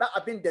 su faɗa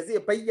abin da zai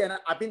bayyana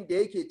abin da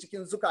yake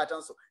cikin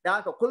zukatansu. Don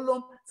haka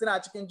kullum suna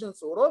cikin jin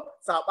tsoro,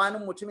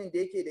 saɓanin mutumin da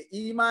yake da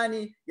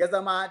imani ya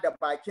zama da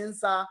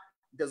bakinsa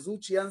da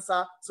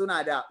zuciyansa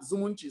suna da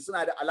zumunci,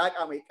 suna da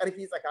alaƙa mai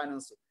ƙarfi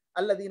tsakaninsu.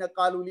 Allazina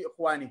qalu li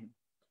ikhwanihim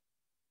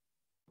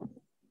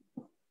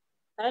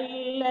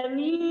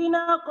الذين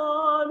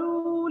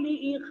قالوا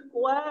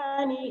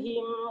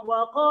لإخوانهم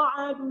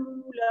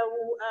وقعدوا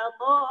لو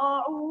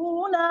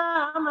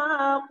أطاعونا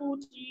ما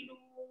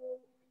قتلوا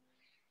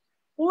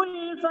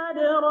قل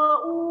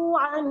فادرءوا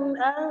عن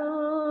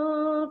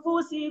أنفسكم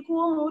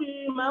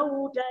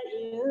الموت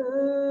إن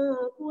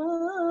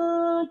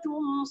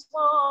كنتم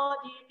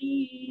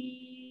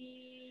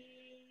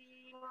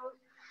صادقين.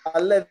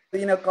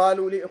 الذين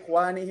قالوا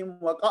لإخوانهم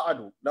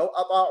وقعدوا لو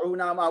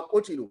أطاعونا ما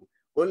قتلوا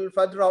قل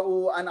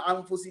فادرءوا عن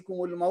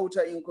أنفسكم الموت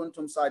إن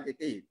كنتم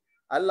صادقين.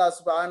 Allah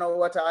subhanahu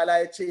wa ta'ala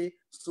ya ce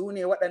su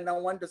ne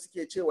waɗannan wanda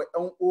suke cewa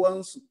 ‘yan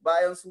uwansu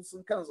bayan su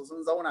sun kansu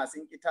sun zauna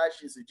sun ki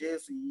tashi su je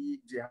su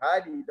yi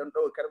jihadi don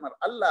ɗaukar kalmar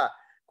Allah,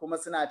 kuma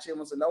suna ce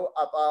musu lau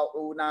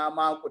ata'una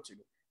ma qutilu,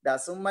 da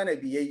sun mana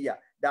biyayya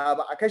da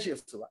ba a kashe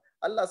su ba.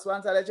 Allah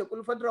subhanahu wa ta'ala ya ce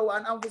kul fadra'u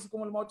an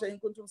anfusikum al-mauta in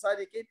kuntum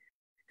sadiqin,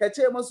 ka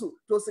ce musu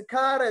to su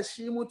kara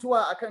shi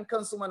mutuwa akan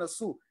kansu mana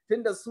su,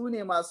 tunda su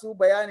ne masu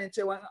bayanin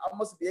cewa an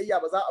musu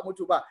biyayya ba za a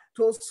mutu ba,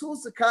 to su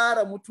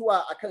kara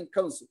mutuwa akan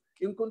kansu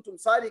in kuntum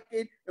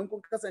sadiqin, in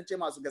kun kasance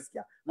masu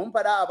gaskiya. Mun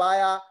faɗa a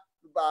baya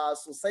ba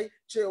sosai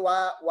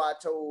cewa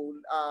wato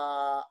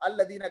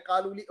alladhina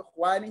qalu li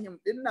ikhwanihim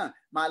dinnan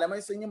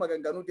malamai sun yi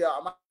maganganu da yawa,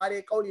 amma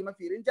dai kauli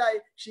mafi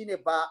rinjaye shine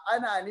ba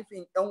ana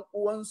nufin ƴan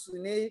uwansu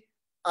ne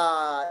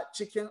a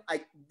cikin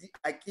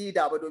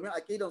aƙida ba, domin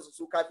aƙidansu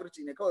su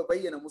kafirci ne, kawai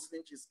bayyana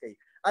musulunci suka yi.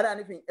 Ana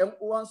nufin ƴan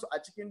uwansu a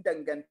cikin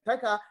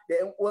dangantaka da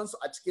ƴan uwansu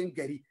a cikin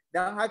gari.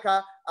 Don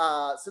haka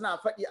suna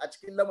faɗi a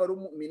cikin lamarin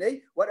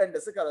mu'minai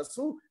waɗanda suka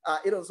rasu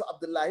irin su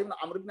Abdullahi ibn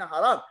Amr ibn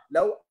Haram,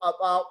 lau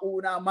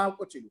ata'una ma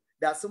qutilu,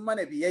 da sun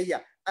mana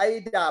biyayya ai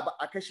da ba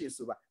a kashe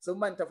su ba. Sun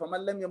manta fa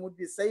man lam yamut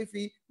bi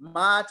sayfi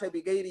mata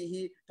bi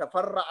ghairihi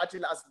tafarra'at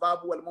al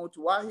asbab wal maut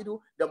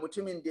wahidu, da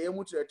mutumin da ya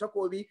mutu da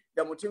takobi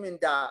da mutumin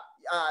da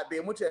bai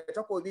mutu da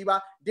takobi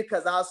ba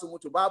duka za su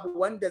mutu, babu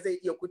wanda zai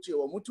iya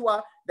kucewa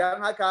mutuwa.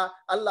 Dan haka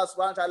Allah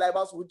subhanahu wataala ya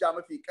ba su hujja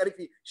mafi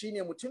karfi,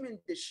 shine mutumin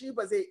da shi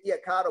ba zai iya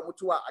kare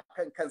mutuwa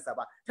akan kansa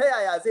ba, ta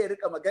yaya zai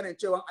rika maganin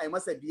cewa ai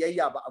masa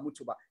biyayya ba a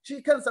mutu ba?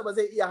 Shi kansa ba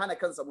zai iya hana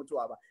kansa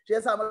mutuwa ba. Shi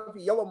yasa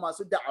mafi yawan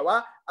masu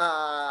da'awa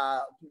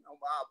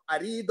a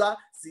riba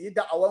su yi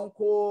da'awan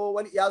ko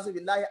wal iyazu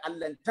billahi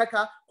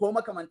allantaka ko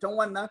makamantan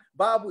wannan,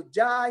 babu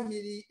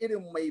jahili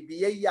irin mai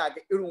biyayya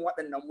ga irin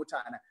waɗannan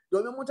mutanen,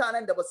 domin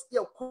mutanen da ba su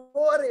iya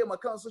kore ma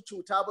kansu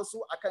cuta ba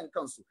su akan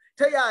kansu,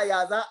 ta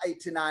yaya za a yi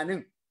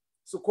tunanin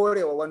su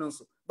kore wa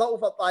waninsu?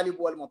 Da'ufa talib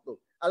wal matlub.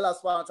 Allah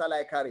subhanahu wa ta'ala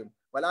ya kare mu.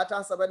 Wala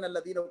tahsabanna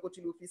alladhina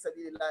qutilu fi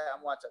sabilillahi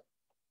amwatan.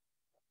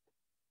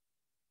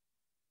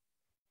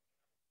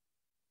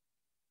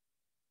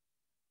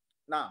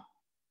 Na'am.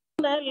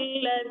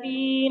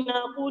 الذين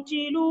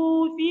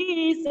قتلوا في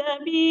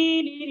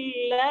سبيل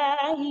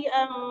الله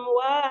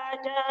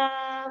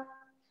أمواتا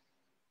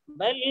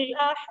بل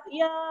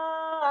أحياء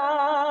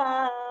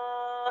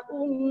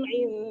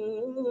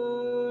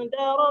عند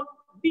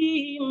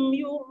ربهم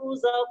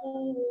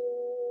يرزقون.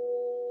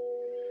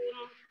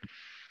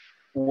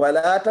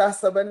 ولا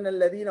تحسبن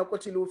الذين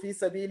قتلوا في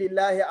سبيل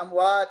الله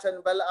أمواتا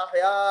بل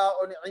أحياء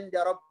عند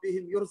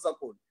ربهم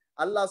يرزقون.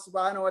 الله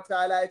سبحانه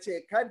وتعالى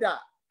يقول kada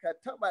ka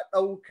taɓa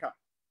ɗauka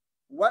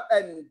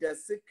waɗanda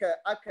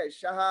aka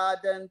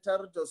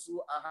shahadantar da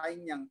su a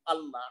hanyar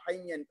Allah,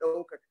 hanyar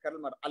ɗaukar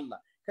kalmar Allah,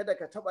 kada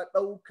ka taɓa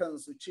ɗaukan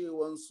su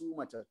cewan su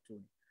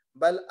matattu.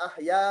 Bal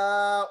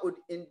ahya'ud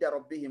inda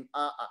rabbihim,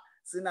 a'a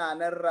suna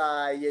nan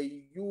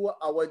rayayyu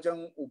a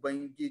wajen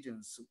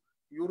Ubangijinsu,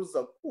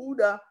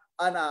 yurzaquna,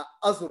 ana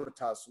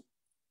azurta su.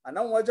 A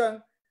nan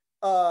wajen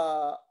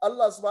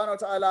Allah subhanahu wa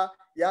ta'ala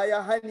ya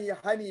yi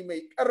hani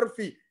mai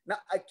ƙarfi na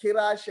a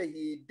kira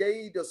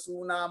shahidai da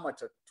suna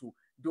matattu,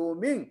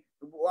 domin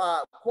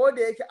ko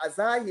da yake a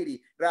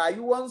zahiri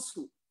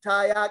rayuwansu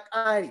ta ya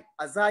ƙare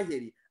a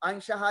zahiri, an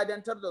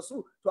shahadantar da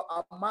su, to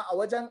amma a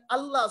wajen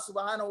Allah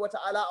subhanahu wa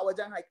ta'ala, a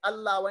wajen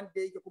Allah wanda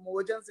yake kuma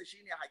wajensa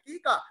shine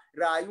hakika,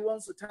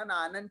 rayuwansu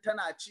tana nan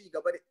tana ci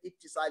gaba da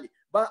ittisali,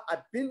 ba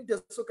abin da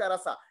suka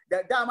rasa.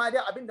 Da dama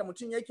dai abin da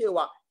mutum yake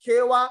wa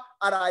kewa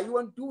a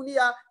rayuwar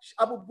duniya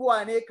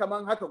abubuwa ne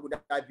kaman haka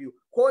guda biyu,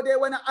 ko dai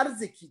wani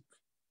arziki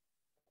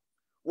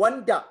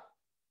wanda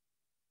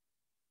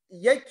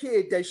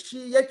yake da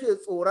shi yake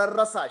tsoron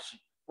rasa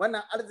shi,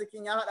 wannan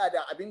arzikin ya hada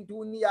da abin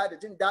duniya da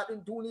jin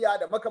daɗin duniya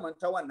da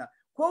makamanta wannan,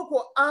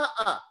 ko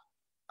a'a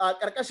a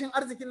ƙarƙashin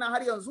arzikin nan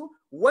har yanzu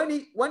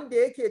wani wanda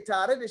yake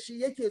tare da shi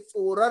yake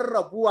tsoron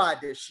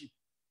rabuwa da shi,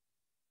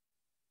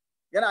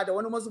 yana da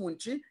wani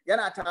mazumunci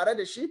yana tare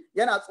da shi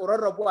yana tsoron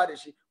rabuwa da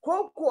shi,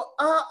 ko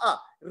a'a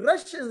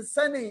rashin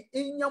sanin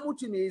in ya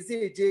mutu ne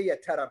zai je ya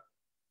tarar.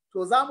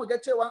 To za mu ga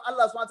cewa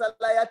Allah subhanahu wa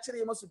ta'ala ya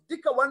cire masu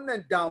duka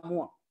wannan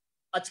damuwa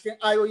a cikin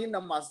ayoyin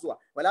nan masu zuwa.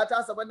 Wala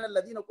tasabanna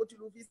alladhina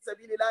qutilu fi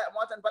sabilillahi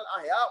amwatan bal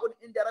ahya'un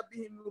inda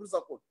rabbihim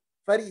yurzaqun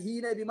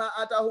farihina bima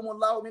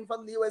atahumullahu min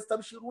fadlihi wa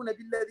yastabshiruna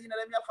billadhina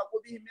lam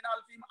yalhaqu bihim min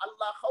khalfihim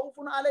alla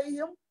khawfun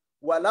alaihim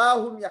wala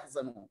hum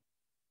yahzanun.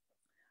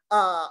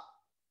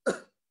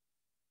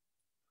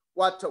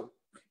 Wato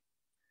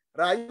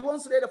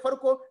rayuwarsu dai da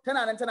farko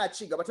tana nan tana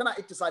ci gaba tana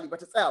ittisali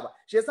bata tsaya ba,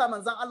 shi yasa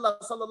manzon Allah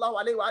sallallahu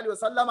alaihi wa alihi wa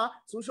sallama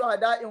su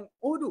shuhada'in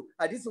Uhud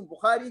hadisin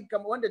Bukhari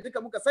wanda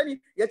duka muka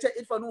sani yace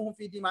idfanuhum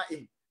fi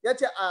dima'ihim,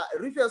 yace a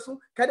rufe su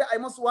kada a yi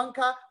musu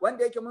wanka,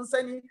 wanda yake mun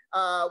sani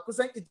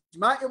kusan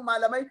ijma'in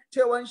malamai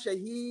cewan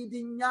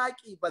shahidin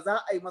yaƙi ba za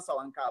a yi masa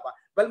wanka ba,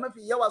 bal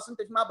mafi yawa sun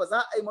tafi ma ba za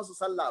a yi masu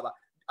sallah ba.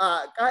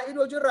 A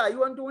ka'idojin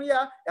rayuwar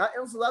duniya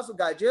 ‘ya'yansu za su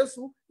gaje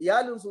su,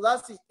 iyalinsu za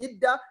su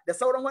idda da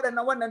sauran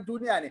waɗannan wannan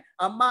duniya ne,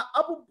 amma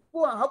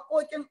abubuwan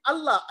haƙoƙin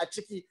Allah a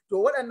ciki to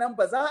waɗannan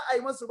ba za a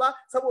yi masu ba,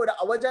 saboda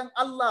a wajen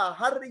Allah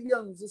har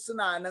yanzu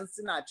suna nan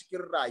suna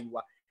cikin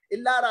rayuwa,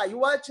 illa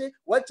rayuwa ce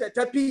wacce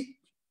tafi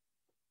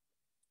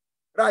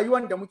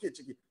rayuwan da muke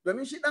ciki,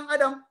 domin shi ɗan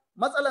adam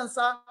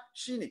matsalansa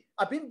shine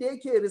abin da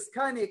yake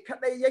riska ne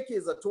kaɗai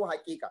yake zato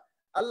haƙiƙa.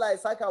 Allah ya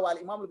saka wa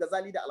al-Imam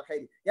al-Ghazali da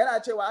alkhairi,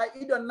 yana cewa ai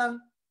idon nan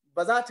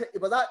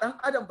dan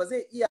adam ba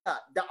zai iya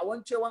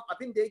da'awan cewa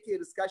abin da yake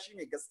riska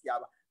shine gaskiya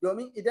ba,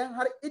 domin idan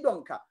har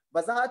idonka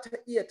ba za ta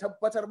iya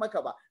tabbatar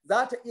maka ba,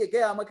 za ta iya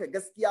gaya maka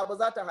gaskiya ba,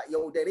 za ta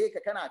yaudare ka,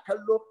 kana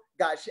kallo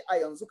gashi a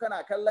yanzu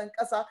kana kallon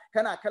ƙasa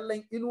kana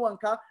kallon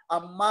inuwanka,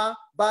 amma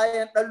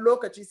bayan ɗan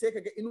lokaci sai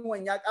kaga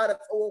inuwan ya ƙara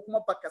tsawo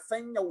kuma baka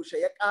san yaushe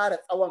ya ƙara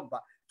tsawon ba.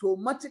 To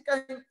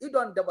matukan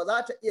idon da ba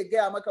za ta iya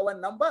gaya maka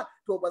wannan ba,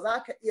 to ba za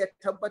ka iya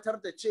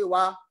tabbatar da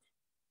cewa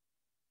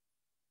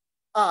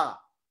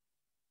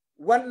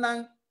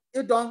wannan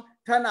idon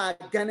tana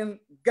ganin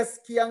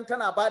gaskiyan,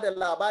 tana ba da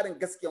labarin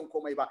gaskiyan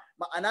komai ba.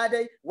 Ma'ana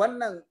dai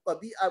wannan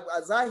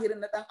a zahirin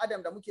na ɗan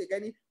adam da muke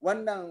gani,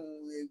 wannan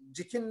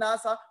jikin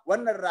nasa,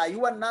 wannan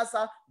rayuwar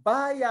nasa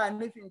baya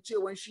nufin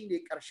cewa shine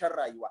ƙarshen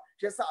rayuwa.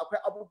 Shi yasa akwai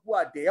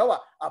abubuwa da yawa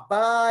a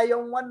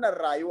bayan wannan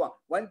rayuwa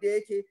wanda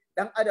yake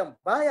dan adam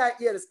baya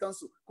iya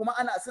riskansu, kuma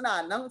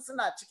suna nan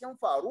suna cikin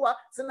faruwa,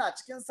 suna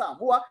cikin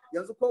samuwa.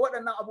 Yanzu ko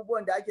waɗannan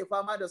abubuwan da ake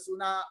fama da su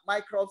na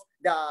microbes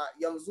da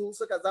yanzu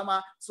suka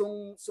zama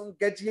sun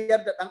gajiyar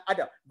da dan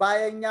adam,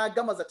 bayan ya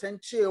gama zaton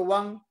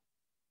cewan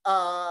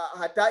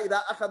hatta idza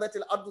akhadhat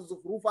al-ardu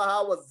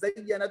zukhrufaha wa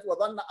zayyanat wa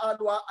dhanna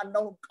ahluha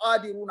annahum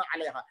qadiruna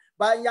 'alayha,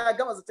 bayan ya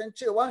gama zaton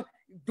cewa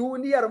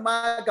duniyar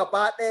ma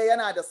gaba ɗaya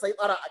yana da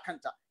saitsara a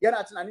kanta,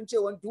 yana tunanin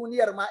cewa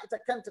duniyar ma ita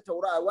kanta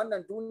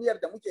wannan duniyar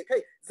da muke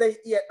kai zai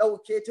iya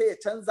ɗauke ta ya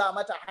canza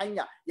mata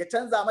hanya, ya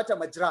canza mata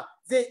majira,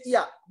 zai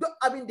iya duk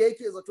abin da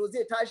yake zato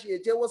zai tashi ya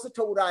je wasu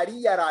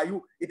taurari ya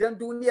rayu idan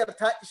duniyar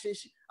ta ishe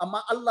shi.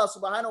 Amma Allah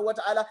subhanahu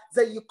wata'ala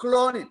zai yi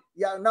cloning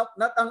na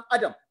ɗan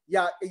adam,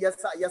 ya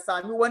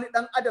sami wani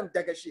ɗan adam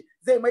daga shi,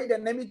 zai mai da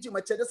namiji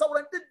mace da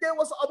sauran duk dai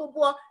wasu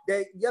abubuwa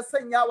da ya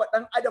sanya wa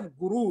ɗan adam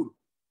gurur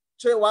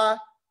cewa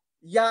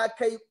ya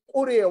kai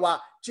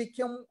ƙurewa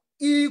cikin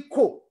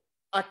iko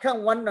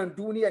akan wannan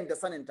duniyar da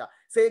saninta.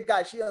 Sai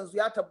gashi yanzu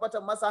ya tabbata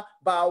masa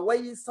ba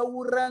wai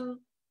sauran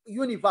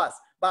universe,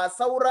 ba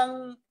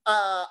sauran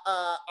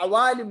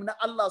awalim na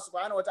Allah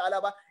subhanahu wa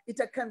ta'ala ba,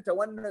 ita kanta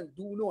wannan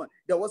duniyar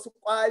da wasu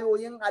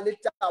ƙwayoyin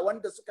halitta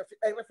wanda suka fi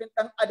ƙarfin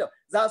ɗan adam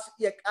za su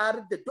iya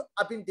ƙarar da duk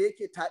abin da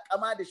yake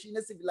takama da shi na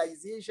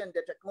civilization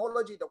da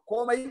technology da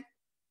komai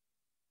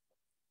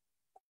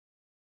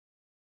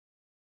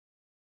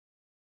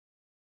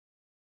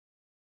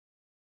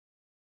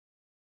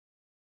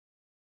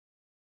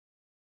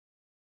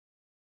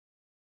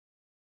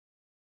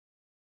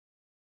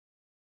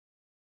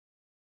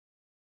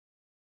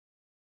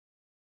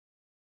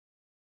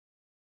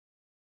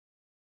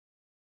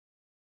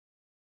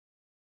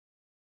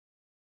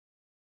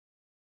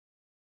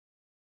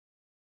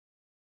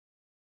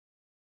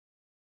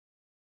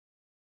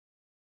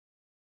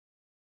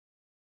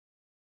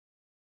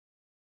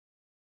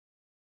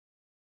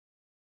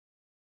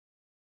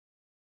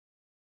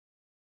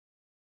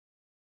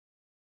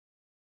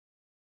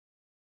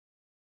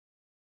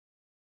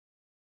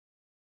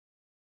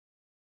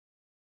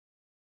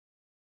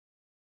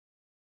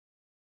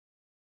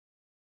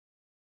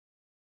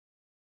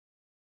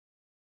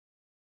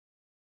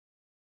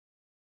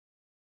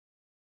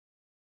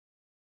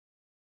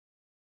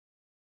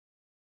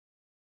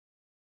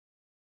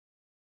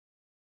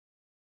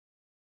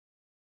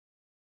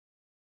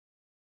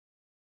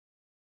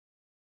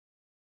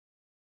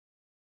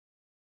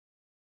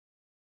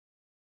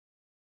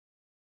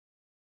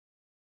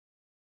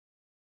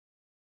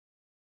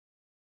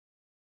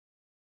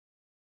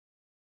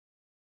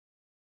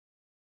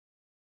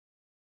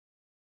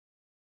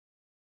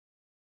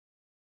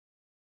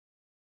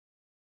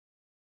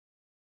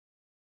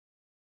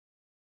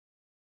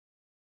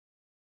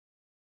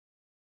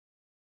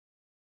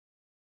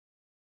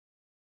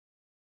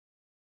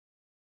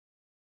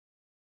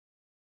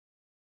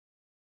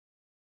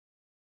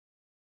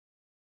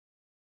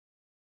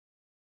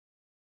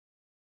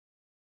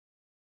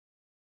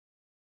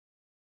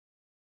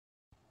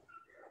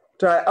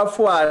ta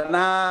afuwa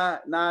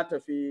na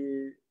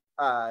tafi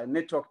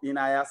network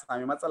dina ya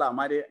sami matsala,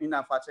 amma dai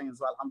ina fatan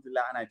yanzu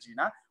alhamdulillah ana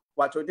jina.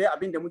 Wato dai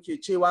abin da muke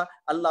cewa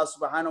Allah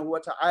subhanahu wa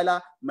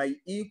ta'ala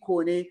mai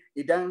iko ne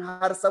idan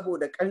har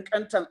saboda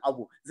kankantan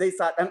abu zai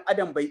sa ɗan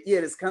adam bai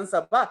iya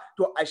riskansa ba,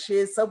 to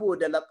ashe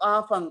saboda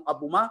latsafan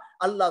abu ma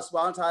Allah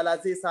subhanahu wa ta'ala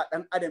zai sa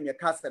ɗan adam ya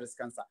kasa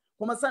riskansa.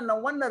 Kuma sannan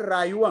wannan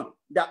rayuwan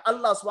da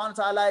Allah subhanahu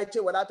wa ta'ala ya ce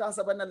wala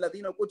tahsabanna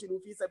alladhina qutilu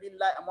fi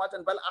sabilillahi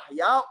amwatan bal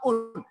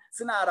ahya'un,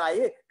 suna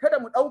raye, kada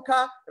mu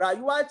ɗauka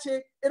rayuwa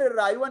ce irin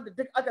rayuwar da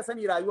duk aka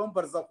sani rayuwar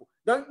barzaku,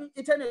 don in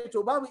ita ne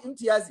to babu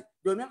imtiyazi,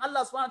 domin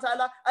Allah subhanahu wa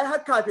ta'ala ai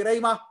har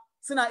kafirai ma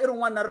suna irin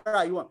wannan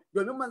rayuwar,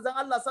 domin manzon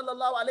Allah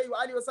sallallahu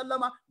alaihi wa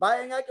sallama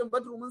bayan yakin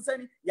Badru mun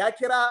sani ya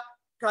kira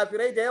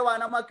kafirai da yawa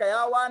na Makka,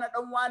 ya wane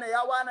dan wane,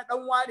 ya wane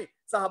dan wane.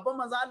 Sahabban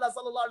manzon Allah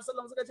sallallahu alaihi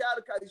wasallam suka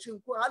ce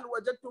shin ku hal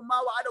wajadtum ma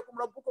wa'adakum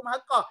rabbukum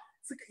haqqan,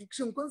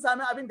 shin kun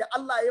sami abin da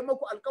Allah ya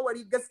maku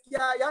alkawari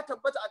gaskiya ya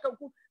tabbata akan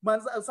ku?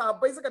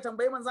 Sahabbai suka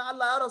tambayi manzon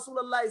Allah, ya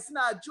rasulullahi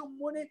suna jin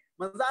mu ne?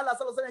 Manzon Allah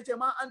sallallahu alaihi wasallam ya ce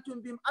ma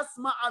antum bim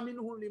asma'a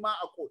minhu lima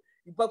aqul,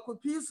 ba ku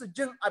fi su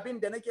jin abin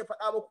da nake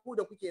faɗa ba ku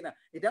da kuke nan.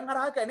 Idan har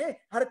haka ne,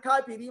 har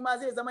kafiri ma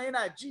zai zama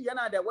yana ji,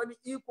 yana da wani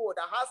iko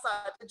da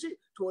hasa ta ji,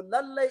 to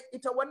lallai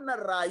ita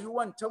wannan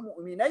rayuwan ta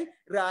mu'minai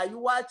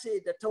rayuwa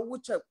ce da ta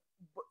wuce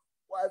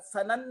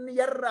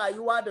sananniyar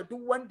rayuwa da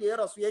duk wanda ya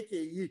rasu yake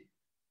yi,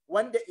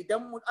 wanda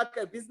idan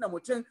aka bizna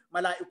mutum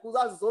mala'iku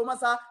za su zo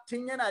masa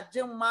tun yana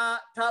jin ma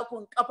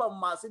takun kafan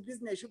masu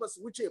bizne shi ba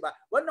su wuce ba.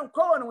 Wannan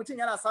kowane mutum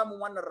yana samun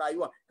wannan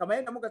rayuwa, kamar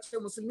yadda muka ce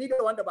musulmi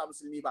da wanda ba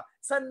musulmi ba.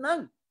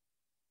 Sannan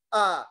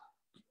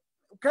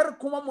kar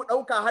kuma mu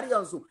ɗauka har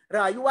yanzu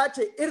rayuwa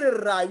ce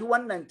irin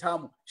rayuwan nan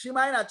tamu, shi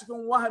ma yana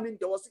cikin wahamin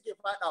da wasu ke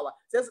faɗawa,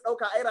 sai su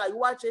ɗauka ai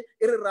rayuwa ce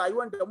irin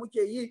rayuwan da muke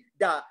yi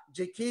da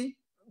jiki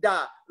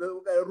da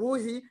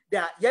ruhi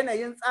da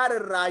yanayin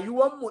tsarin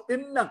rayuwanmu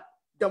ɗin nan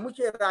da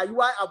muke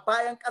rayuwa a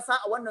bayan ƙasa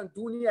a wannan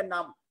duniyar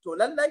namu. To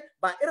lallai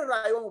ba irin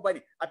rayuwarmu ba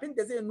ne. Abin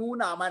da zai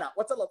nuna mana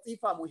wata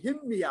latifa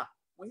muhimmiya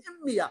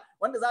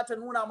wanda za ta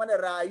nuna mana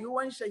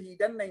rayuwan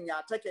shahidan nan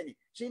ya take ne,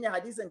 shine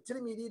hadisin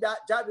Tirmidhi da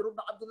Jabir ibn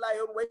Abdullah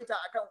ya ruwaita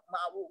akan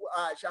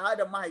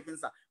shahadan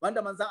mahaifinsa,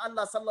 wanda manzon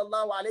Allah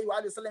sallallahu alaihi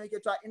wa sallam yake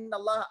cewa inna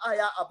Allah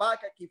ahya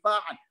abaka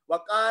kifahan wa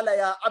qala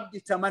ya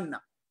abdi tamanna.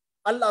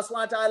 Allah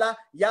subhanahu wa ta'ala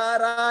ya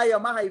raya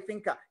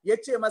mahaifinka, ya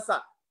ce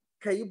masa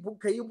ka yi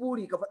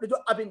buri, ka faɗi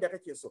duk abin da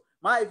kake so.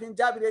 Mahaifin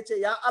Jabir ya ce,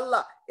 ya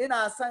Allah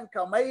ina son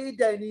ka mai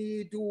da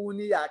ni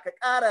duniya, ka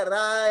ƙara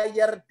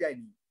rayar da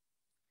ni.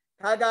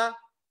 Kaga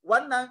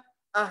wannan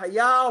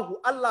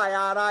ahyahu, Allah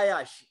ya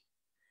raya shi.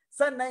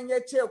 Sannan ya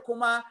ce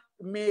kuma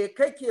me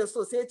kake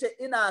so, sai ce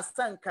ina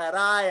son ka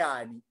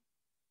raya ni.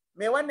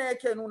 Me wannan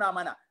yake nuna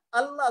mana?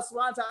 Allah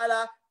subhanahu wa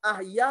ta'ala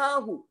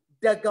ahyahu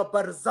daga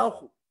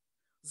barzahu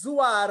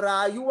zuwa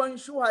rayuwan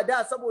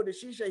shuhada, saboda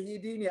shi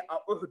shahidi ne a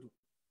Uhud.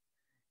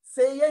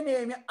 Sai ya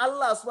nemi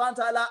Allah subhanahu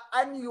wa ta'ala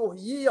an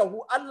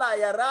yuhyiyahu, Allah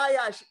ya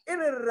raya shi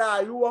irin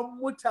rayuwan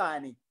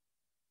mutane,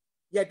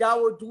 ya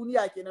dawo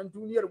duniya kenan,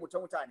 duniyar mu ta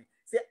mutane.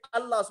 Sai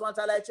Allah subhanahu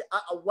wa ta'ala ya ce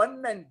a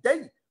wannan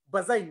dai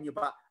ba zan yi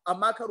ba,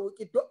 amma ka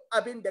roƙi duk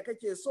abin da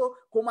kake so,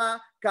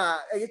 kuma ka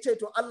yace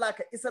to Allah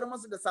ka isar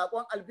musu da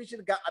sakon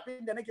albishir ga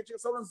abin da nake ce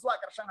sauran zuwa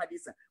ƙarshen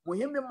hadisin.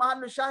 Muhimmin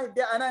mahallu shahid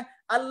dai anan,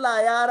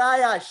 Allah ya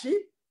raya shi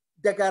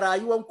daga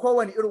rayuwan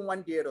kowane irin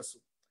wanda ya rasu,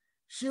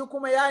 shi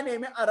kuma ya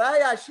nemi a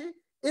raya shi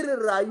irin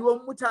rayuwar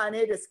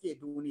mutane da suke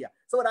duniya.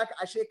 Saboda haka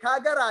ashe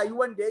kaga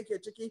rayuwar da yake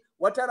ciki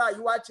wata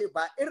rayuwa ce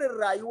ba irin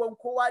rayuwar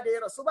kowa da ya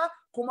rasu ba,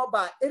 kuma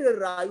ba irin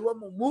rayuwar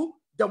mu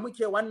da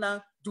muke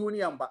wannan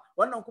duniyan ba.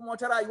 Wannan kuma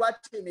wata rayuwa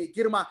ce mai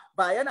girma,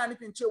 ba yana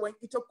nufin cewa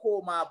ita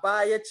koma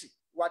baya ce,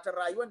 wata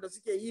rayuwar da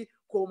suke yi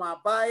koma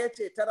baya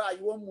ce ta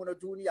rayuwar mu na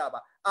duniya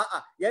ba.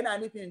 A'a, yana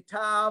nufin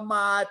ta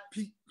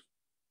mafi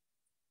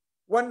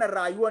wannan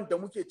rayuwar da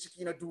muke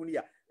ciki na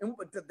duniya. In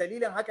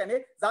dalilin haka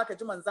ne zaka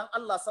ji manzon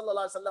Allah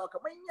sallallahu alaihi wasallam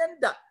kamar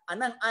yanda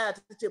anan aya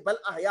ta ce bal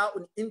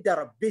ahya'un inda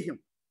rabbihim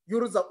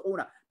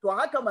yurzaquna, to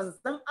haka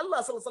manzon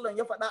Allah sallallahu alaihi wasallam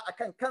ya faɗa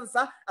akan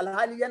kansa,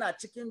 alhali yana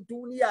cikin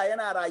duniya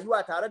yana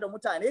rayuwa tare da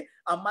mutane,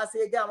 amma sai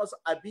ya ga masu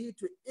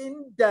abitu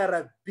inda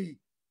rabbi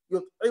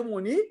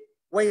yut'imuni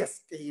wa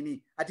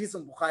yasqini,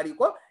 hadisin Bukhari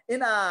ko,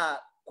 ina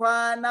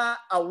kwana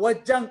a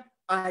wajen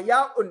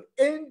ahya'un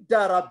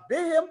inda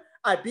rabbihim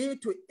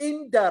abitu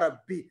inda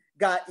rabbi.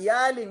 Ga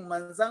iyalin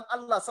manzan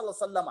Allah sallallahu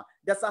alaihi wasallama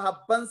da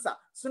sahabbansa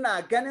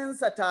suna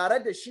ganinsa tare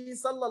da shi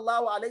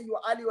sallallahu alaihi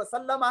wa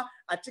sallama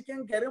a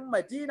cikin garin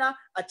Madina,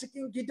 a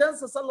cikin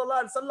gidansa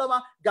sallallahu alaihi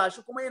wasallama,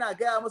 gashi kuma yana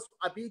gaya musu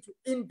abitu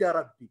inda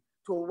rabbi.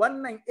 To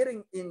wannan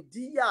irin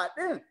indiya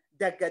din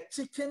daga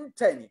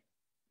cikinta ne.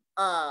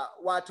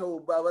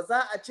 Wato ba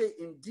za a ce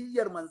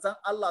indiyar manzan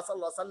Allah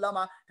sallallahu alaihi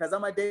wasallama ta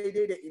zama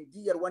daidai da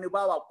indiyar wani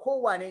bawa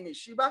kowane ne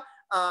shi ba,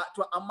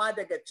 to amma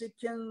daga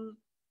cikin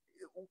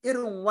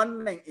irin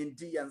wannan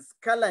indiyan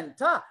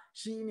kalanta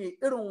shine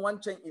irin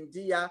wancan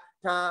indiya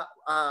ta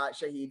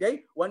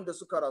shahidai wanda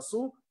suka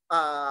rasu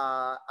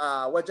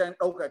wajen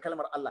ɗaukar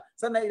kalmar Allah.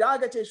 Sannan idan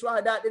aka ce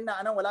shuhada din nan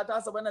anan wala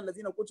tahsabanna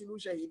allazina qutilu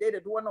shahidai da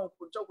duk wannan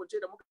hukunce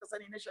da muka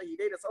sani na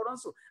shahidai da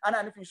sauransu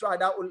ana nufin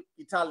shuhada'ul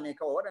qital ne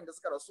kawai waɗanda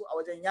suka rasu a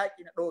wajen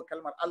yaƙi na ɗaukar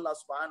kalmar Allah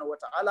subhanahu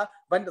wata'ala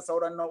banda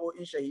sauran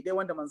nau'o'in shahidai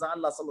wanda manzon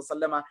Allah sallallahu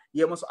alaihi wasallama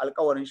ya musu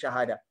alƙawarin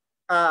shahada.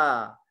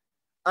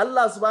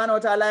 Allah subhanahu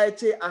wata'ala ya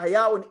ce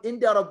ahya'un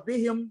inda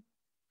rabbihim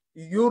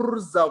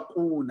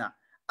yurzaquna,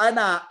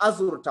 ana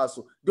azurta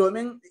su,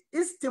 domin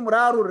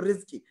istimrarun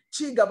rizki,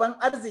 ci gaban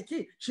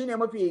arziki shine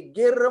mafi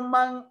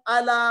girman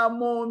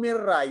alamomin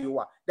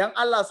rayuwa. Dan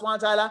Allah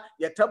subhanahu wataala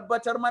ya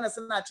tabbatar mana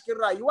suna cikin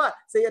rayuwa,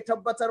 sai ya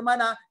tabbatar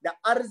mana da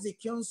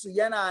arzikinsu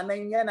yana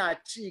nan yana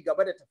ci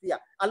gaba da tafiya.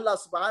 Allah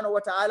subhanahu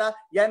wataala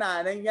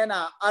yana nan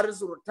yana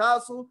arzurta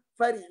su,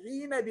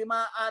 farihina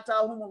bima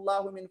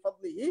atahumullahu min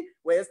fadlihi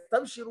wa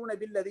yastabshiruna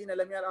billadhina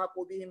lam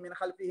yalhaqu bihim min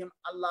khalfihim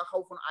alla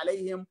khawfun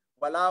alaihim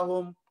wala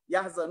hum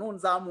yahzanun.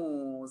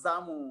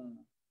 zamu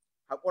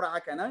haƙura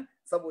haka nan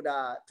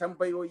saboda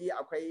tambayoyi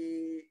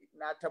akwai,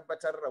 na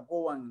tabbatar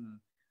ragowan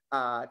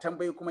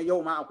tambayi kuma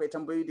yau ma akwai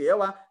tambayoyi da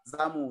yawa.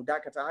 Zamu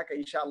dakata haka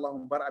insha Allah,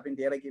 mu bar abin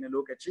da ya rage na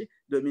lokaci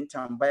domin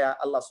tambaya.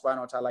 Allah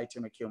subhanahu wataala ya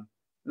taimake mu.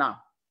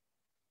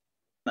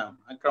 Na'am.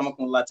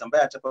 Akramakumullah,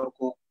 tambaya ta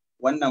farko,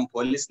 wannan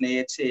police ne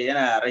ya ce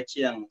yana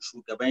rakiyan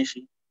shugaban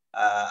shi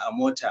a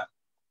mota,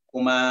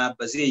 kuma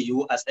ba zai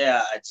yiwu a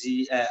tsaya a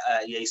ji ya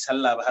yi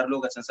sallah ba har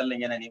lokacin sallan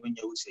yana neman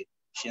ya wuce.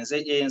 Shin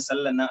zai iya yin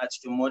sallan nan a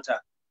cikin mota?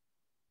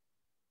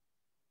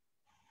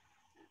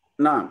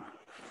 Na'am.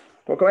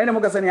 To kamar yadda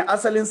muka sani,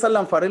 asalin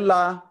sallan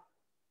farilla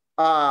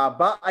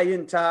ba a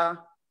yin ta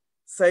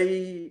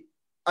sai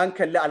an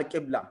kalli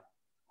alƙibla,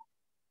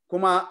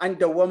 kuma an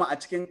dawwama a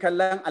cikin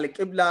kallon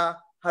alƙibla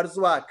har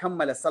zuwa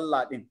kammala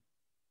sallah ɗin.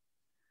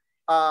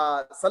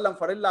 Sallan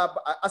farilla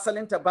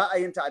asalinta ba a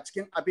yin ta a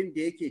cikin abin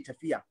da yake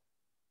tafiya.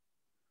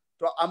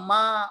 To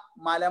amma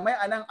malamai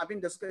a nan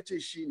abin da suka ce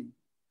shine,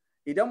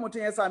 idan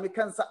mutum ya sami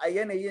kansa a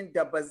yanayin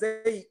da ba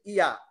zai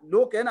iya,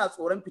 yana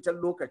tsoron fitar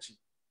lokaci,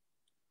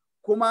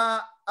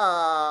 kuma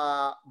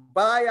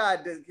baya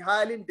da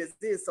halin da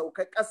zai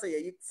sauka ƙasa ya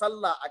yi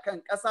sallah a kan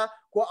ƙasa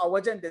ko a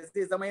wajen da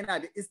zai zama yana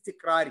da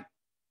istikrari,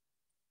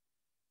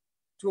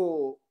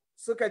 to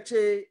suka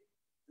ce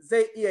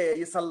zai iya ya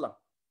yi sallah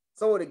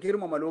saboda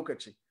girmama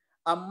lokaci.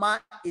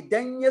 Amma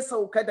idan ya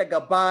sauka daga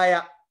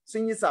baya,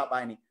 sun yi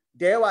saɓani.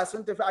 Da yawa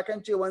sun tafi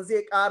akan cewa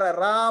zai ƙara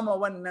rama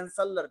wannan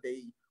sallar da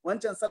yi.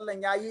 Wancan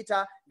sallan ya yi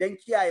ta don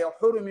kiyaye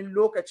hurumin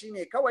lokaci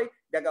ne kawai,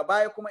 daga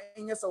baya kuma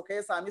in ya sauka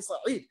ya sami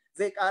sa'id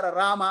zai ƙara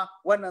rama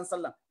wannan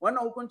sallan.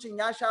 Wannan hukuncin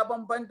ya sha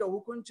bamban da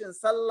hukuncin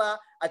sallah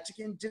a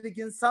cikin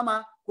jirgin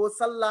sama ko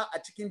sallah a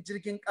cikin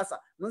jirgin ƙasa.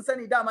 Mun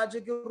sani dama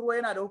jirgin ruwa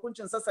yana da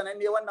hukuncin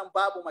sassananne, wannan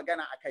babu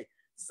magana a kai.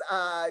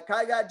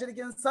 Kaga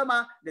jirgin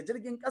sama da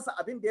jirgin ƙasa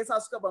abin da yasa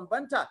suka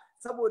bambanta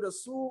saboda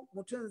su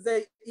mutum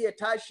zai iya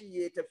tashi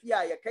ya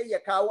tafiya ya kai ya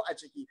kawo a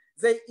ciki,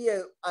 zai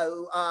iya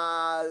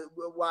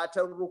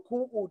watan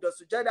ruku'u da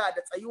sujada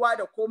da tsayuwa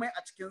da komai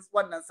a cikin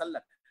wannan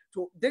sallar.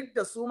 To duk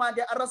da su ma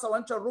dai an rasa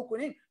wancan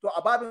rukunin, to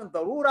a babin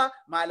darura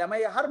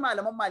malamai, har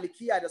malaman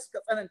malikiya da suka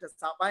tsananta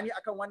sabani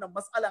akan wannan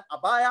matsalan a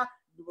baya,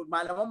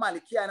 malaman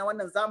malikiya na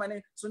wannan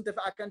zamanin sun tafi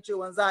akan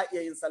cewa za a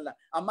iya yin sallah.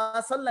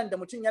 Amma sallan da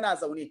mutum yana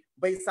zaune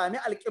bai sami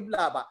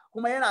alƙibla ba,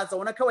 kuma yana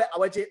zaune kawai a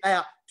waje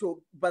ɗaya,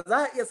 to ba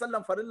za a iya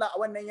sallan farilla a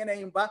wannan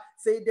yanayin ba,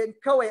 sai dai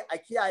kawai a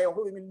kiyaye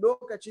hurumin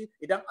lokaci.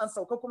 Idan an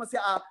sauka kuma sai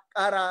a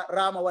ƙara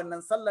rama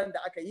wannan sallan da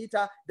aka yi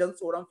ta don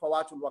tsoron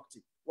fawatul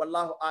waqti.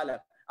 Wallahu alam.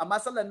 Amma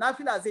sallan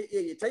nafila zai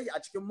iya yi ta yi a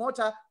cikin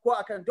mota ko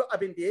akan duk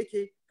abin da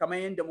yake, kamar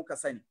yadda muka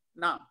sani.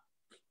 Na'am.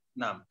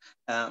 Na'am.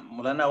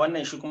 Mulana,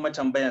 wannan shi kuma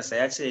tambayansa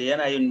ya ce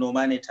yana yin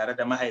noma ne tare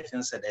da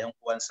mahaifinsa da 'yan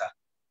uwansa.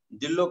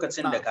 Duk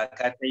lokacin da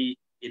kaka ta yi,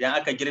 idan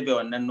aka girbe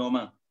wannan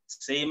noman,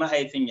 sai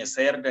mahaifin ya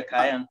sayar da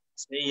kayan,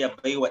 sai ya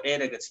bai wa ɗaya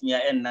daga cikin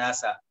 'ya'yan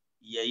nasa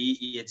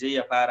ya je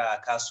ya fara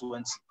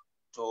kasuwanci.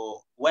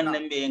 To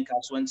wannan mai yin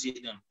kasuwanci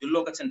din, duk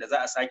lokacin da za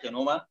a sake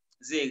noma,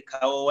 zai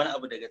kawo wani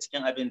abu daga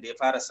cikin abin da ya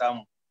fara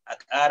samu a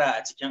ƙara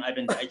a cikin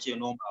abin da ake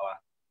nomawa.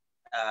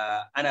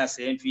 Ana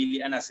sayan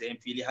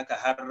fili haka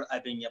har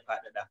abin ya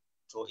faɗaɗa.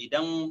 To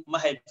idan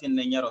mahaifin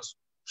nan ya rasu,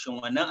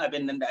 shin wannan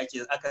abin nan da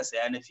aka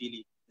saya na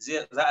fili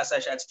za a sa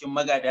shi a cikin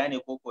magada ne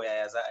ko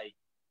yaya za a yi?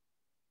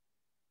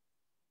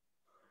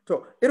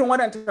 To irin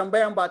wannan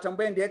tambayan ba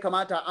tambayan da ya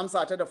kamata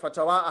amsa ta da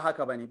fatawa a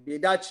haka bane, bai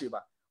dace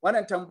ba.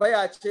 Wannan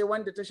tambaya ce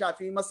wanda ta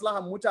shafi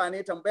maslahan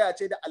mutane, tambaya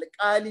ce da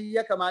alƙali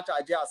ya kamata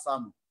a je a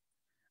samu.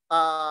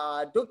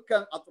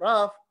 Dukkan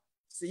atraf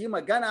su yi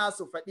magana,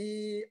 su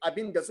faɗi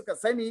abin da suka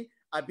sani,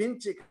 a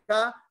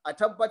bincika, a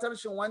tabbatar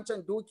shin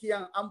wancan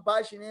dukiyan an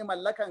bashi ne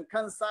mallakan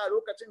kansa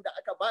lokacin da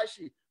aka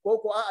bashi, ko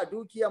kuwa a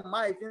dukiyan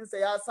mahaifinsa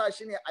ya sa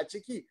shi ne a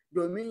ciki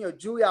domin ya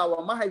juya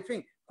wa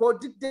mahaifin, ko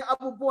duk dai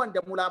abubuwan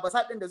da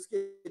mulabasa ɗin da suke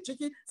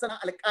ciki, sannan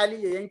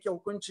alƙali ya yanke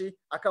hukunci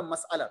akan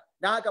mas'alar.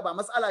 Don haka ba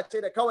mas'ala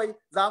ce da kawai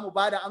za mu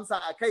ba da amsa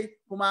a kai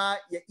kuma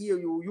ya iya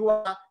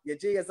yuyuwa ya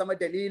je ya zama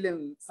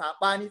dalilin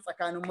saɓani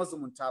tsakanin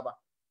mazumunta ba.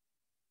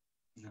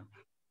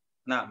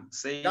 Na'am,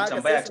 sai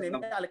tambaya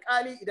ta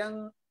alƙali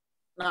idan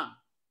na'am.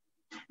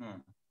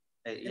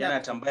 yana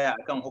tambaya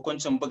akan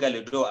hukuncin buga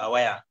lido a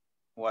waya,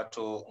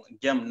 wato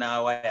game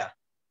na waya.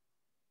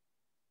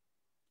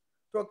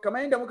 To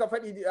kamar yadda muka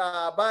faɗi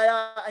a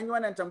baya an yi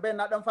wannan tambayar,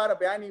 na ɗan fara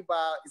bayani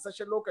ba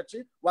isasshen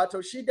lokaci.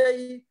 Wato shi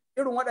dai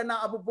irin waɗannan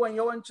abubuwan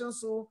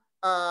yawancinsu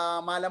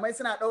malamai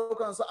suna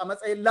ɗaukan su a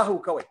matsayin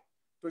lahu kawai.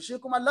 To shi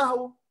kuma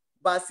lahu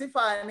ba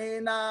sifa ne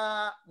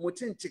na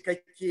mutum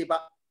cikakke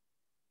ba.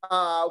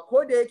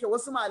 Ko da yake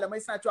wasu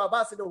malamai suna cewa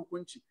ba su da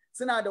hukunci,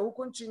 suna da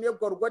hukunci ne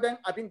gwargwadon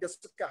abin da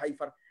suka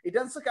haifar.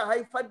 Idan suka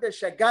haifar da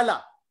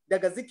shagala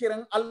daga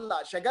zikirin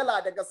Allah,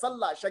 shagala daga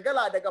sallah,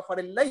 shagala daga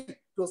farillai,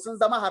 to sun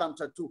zama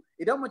haramtattu.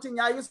 Idan mutum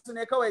ya yi su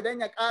ne kawai don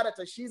ya ƙara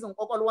tashizin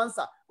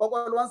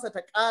ƙwaƙwalwansa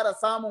ta ƙara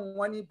samun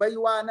wani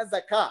baiwa na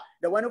zaka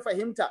da wani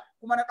fahimta,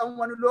 kuma na ɗan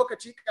wani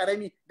lokaci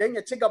ƙarami don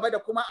ya ci gaba da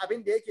kuma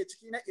abin da yake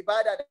ciki na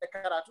ibada da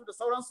karatu da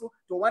sauransu,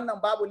 to wannan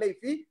babu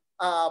laifi,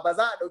 ba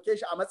za a ɗauke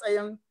shi a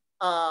matsayin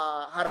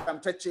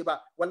haramtacce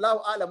ba.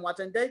 Wallahu alam.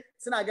 Watan dai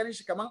suna ganin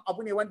shi kaman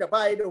abu ne wanda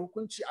ba ya da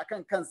hukunci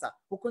akan kansa,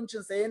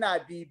 hukuncinsa yana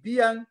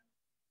bibiyan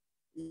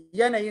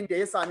yanayin da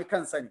ya sami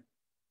kansa ne.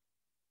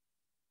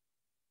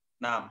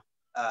 Na'am.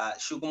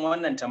 Shi kuma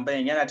wannan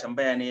tambayan yana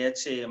tambaya ne, ya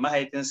ce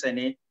mahaifinsa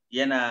ne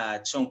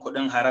yana cin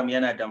kuɗin haram,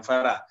 yana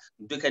damfara,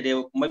 duka dai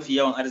mafi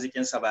yawan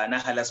arzikinsa ba na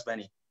halas ba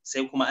ne,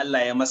 sai kuma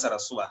Allah ya masa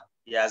rasuwa,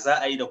 ya za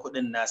a yi da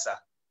kuɗin nasa?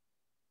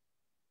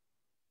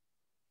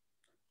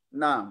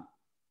 Na'am.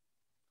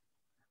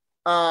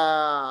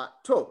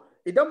 To,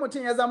 idan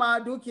mutum ya zama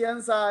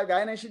dukiyansa ga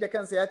yanan shi da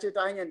kansa ya ce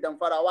ta hanyar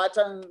damfara,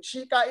 watan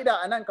shi ka'ida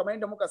a nan kamar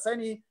yadda muka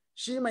sani,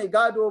 shi mai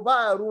gado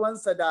ba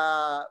ruwansa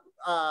da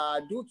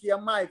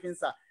dukiyan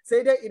mahaifinsa,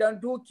 sai dai idan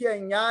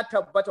dukiyan ya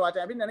tabbata,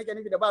 watan abin da nake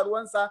nufi da ba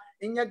ruwansa,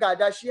 in ya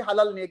gada shi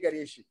halal ne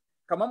gare shi,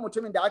 kamar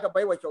mutumin da aka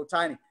baiwa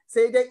kyauta ne,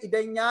 sai dai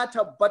idan ya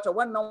tabbata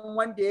wannan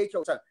wanda ya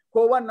kyautar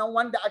ko wannan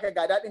wanda aka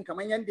gada din,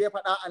 kamar yadda ya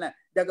faɗa a nan,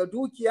 daga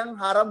dukiyan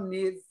haram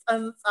ne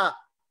tsantsa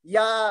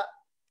ya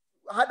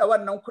haɗa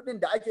wannan kuɗin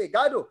da ake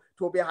gado,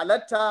 to bai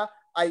halatta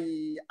a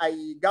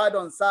yi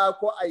gadonsa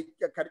ko a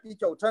karɓi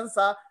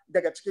kyautansa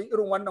daga cikin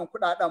irin wannan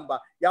kuɗaɗen ba.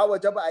 Ya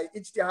waje ba a yi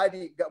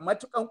ijtihadi ga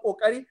matukan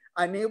ƙoƙari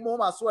a nemo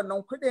masu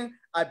wannan kuɗin,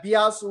 a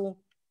biya su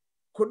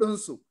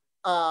kuɗinsu,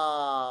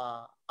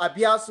 a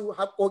biya su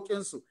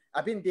haƙoƙinsu.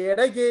 Abin da ya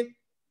rage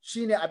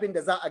shine abin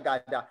da za a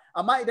gada.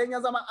 Amma idan ya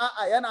zama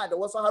a'a yana da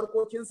wasu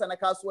harkokinsa na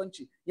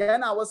kasuwanci,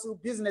 yana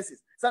wasu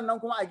businesses, sannan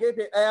kuma a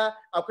gefe ɗaya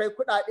akwai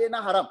kuɗaɗe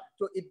na haram,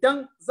 to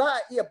idan za a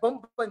iya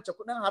bambance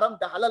kuɗin haram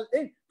da halal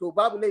ɗin, to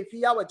babu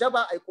laifi, ya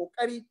wajaba a yi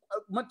ƙoƙari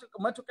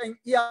matukan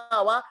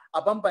iyawa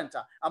a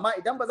bambanta. Amma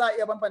idan ba za a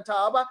iya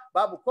bambantawa ba,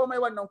 babu komai,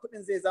 wannan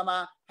kuɗin zai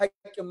zama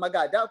haƙƙin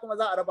magada, kuma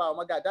za a raba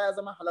wa magada, ya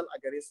zama halal a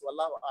gare su.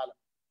 Wallahu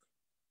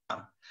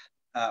a'lam.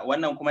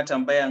 Wannan kuma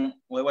tambayan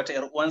wai wata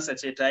 ‘yar uwansa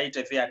ce ta yi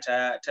tafiya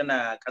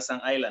tana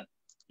ƙasan Island,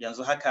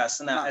 yanzu haka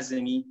suna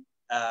azumi,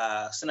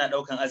 suna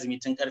ɗaukan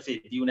azumi tun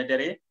karfe 2 na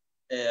dare,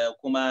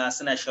 kuma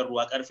suna shan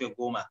ruwa karfe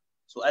 10,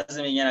 so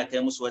azumin yana kai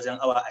musu wajen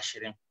awa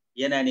 20,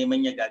 yana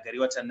neman ya gagari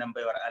watan nan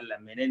baiwar Allah,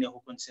 menene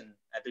hukuncin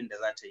abin da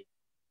za ta yi?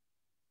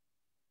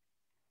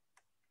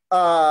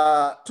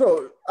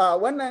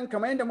 Wannan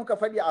kamar yadda muka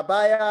faɗi a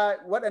baya,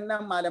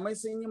 waɗannan malamai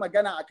sun yi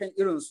magana akan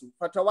irinsu,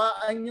 fatawa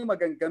an yi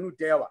maganganu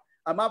da yawa.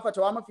 Amma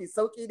fatawa mafi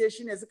sauƙi dai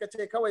shine suka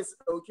ce kawai su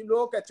ɗauki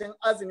lokacin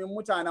azumin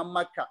mutanen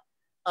Makka,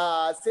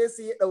 sai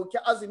su yi ɗauki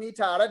azumi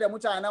tare da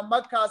mutanen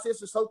Makka, sai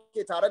su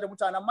sauke tare da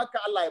mutanen Makka,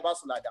 Allah ya ba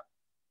su lada.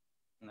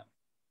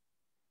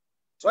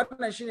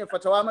 Wannan shine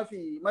fatawa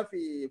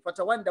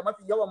fatawan da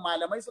mafi yawan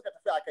malamai suka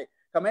tafi akai.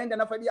 Kamar yadda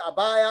na faɗi a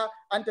baya,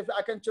 an tafi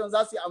akan cewa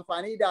za su yi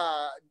amfani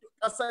da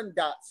ƙasan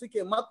da suke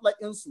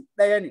matla'insu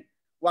ɗaya ne.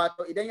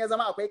 Wato idan ya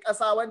zama akwai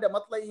ƙasa wanda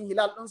matsayin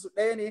hilal ɗinsu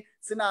ɗaya ne,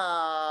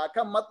 suna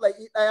kan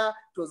matsayi ɗaya,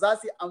 to za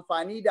su yi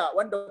amfani da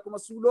wanda kuma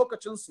su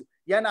lokacinsu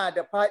yana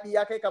da faɗi,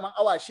 ya kai kamar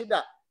awa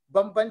 6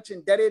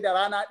 bambancin dare da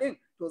rana ɗin,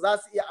 to za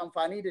su iya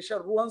amfani da shan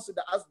ruwansu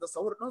da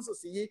sahur ɗinsu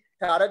su yi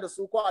tare da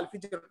su, ko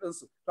alfijir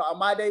ɗinsu. To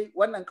amma dai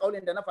wannan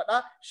ƙaulin da na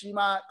faɗa shi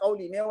ma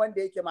ƙauli ne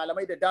wanda yake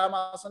malamai da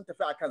dama sun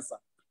tafi a kansa.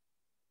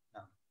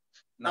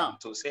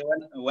 To sai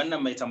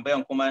wannan mai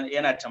tambayan kuma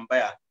yana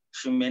tambaya,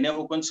 shin mene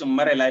hukuncin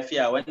mara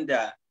lafiya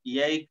wanda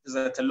ya yi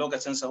zaton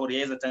lokacin sahur,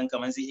 ya yi zaton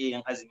kamar zai iya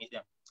yin azumi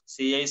din,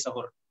 sai ya yi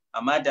sahur,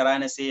 amma da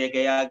rana sai ya ga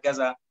ya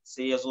gaza,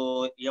 sai ya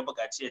zo ya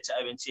buƙaci ya ci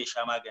abinci ya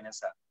sha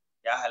maganinsa,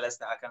 ya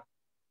halasta hakan?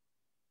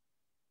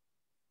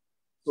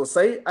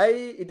 Sosai,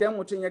 ai idan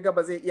mutum ya ga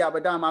ba zai iya ba,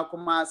 dama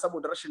kuma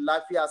saboda rashin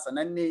lafiya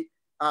sananne,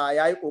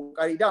 ya yi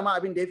ƙoƙari, dama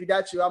abin da ya fi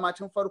dacewa ma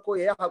tun farko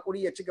ya yi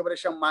haƙuri ya ci gaba da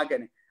shan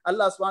maganin.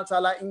 Allah subhanahu wa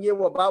ta'ala in yi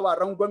wa bawa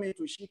rangwame,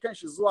 to shi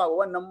kanshi zuwa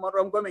wa wannan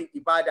rangwamen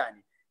ibada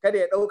ne. Kada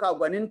ya ɗauka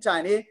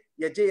gwaninta ne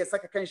ya je ya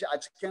saka kanshi a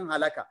cikin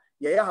halaka,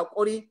 ya yi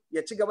haƙuri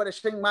ya ci gaba da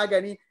shan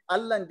magani.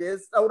 Allah da ya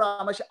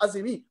ɗaura mashi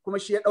azumi kuma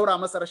shi ya ɗaura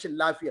masa rashin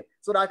lafiya,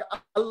 saboda haka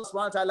Allah subhanahu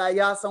wa ta'ala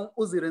ya san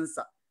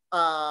uzurinsa,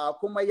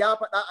 kuma ya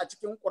faɗa a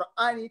cikin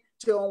Qur'ani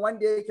cewa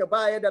wanda yake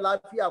baya da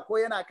lafiya ko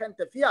yana kan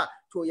tafiya,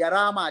 to ya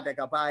rama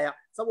daga baya.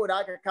 Saboda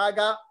haka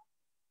kaga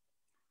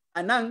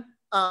a nan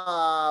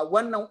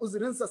wannan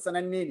uzurinsa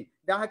sananne ne,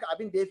 don haka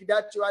abin da ya fi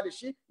dacewa da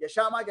shi ya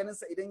sha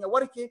maganinsa idan ya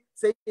warke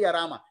sai ya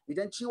rama.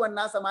 Idan ciwon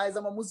nasa ma ya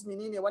zama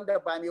muzmini ne wanda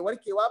ba mai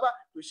warkewa ba,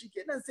 to shi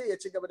kenan sai ya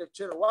ci gaba da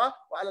cirewa.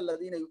 Wa alal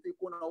ladina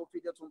yutiqunahu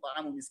fidyatun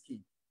ta'amu miskin.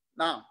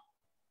 Na'am.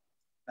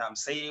 Na'am,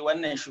 sai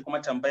wannan shi kuma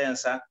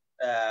tambayansa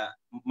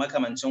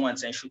makamancin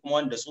wancan, shi kuma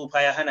wanda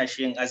tsufa ya hana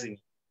shi yin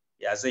azumi,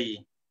 ya zai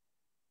yi?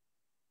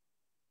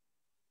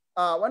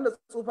 Wanda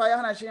tsufa ya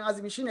hana shi yin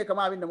azumi shine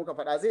kamar abin da muka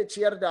faɗa, zai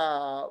ciyar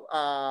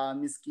da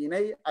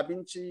miskinai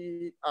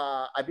abincin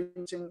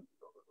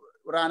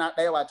rana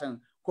ɗaya,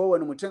 watan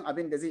kowane mutum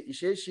abin da zai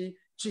ishe shi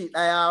ci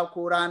ɗaya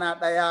ko rana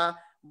ɗaya.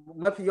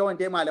 Mafi yawan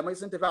dai malamai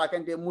sun tafi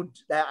akan dai mud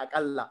ɗaya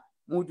akalla,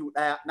 mudu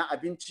ɗaya na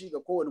abinci ga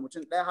kowane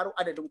mutum ɗaya har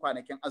adadin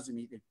kwanakin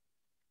azumi ɗin.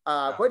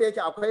 Ko da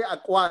yake akwai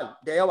akwal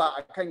da yawa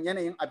akan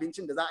yanayin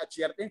abincin da za a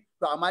ciyar ɗin,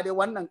 to amma dai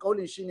wannan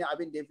kaulin shine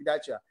abin da ya fi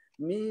dacewa.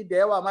 Ni da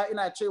yawa ma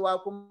ina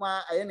cewa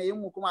kuma a yanayin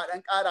mu kuma a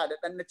ɗan ƙara da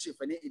ɗan na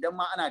cefa ne idan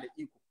ma ana da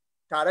iko,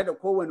 tare da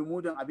kowane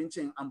mudun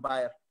abincin an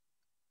bayar.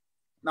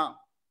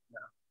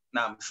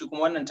 Na'am, shi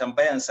kuma wannan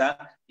tambayansa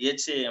ya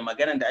ce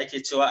maganar da ake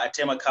cewa a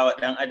taimakawa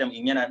ɗan adam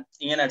in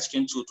yana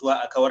cikin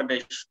cutuwa a kawar da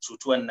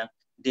cutuwan nan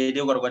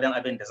daidai gwargwadon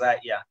abin da za a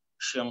iya.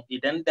 Shin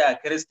idan da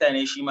Kirista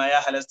ne shi ma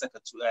ya halasta ka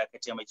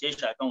taimake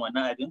shi akan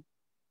wannan abin?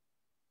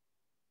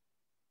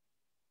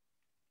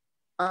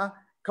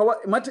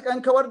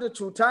 Matukan kawar da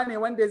cuta ne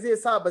wanda zai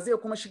sa ba zai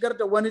kuma shigar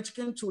da wani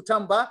cikin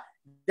cutan ba,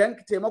 don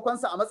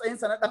taimakonsa a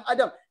matsayinsa na ɗan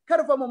adam.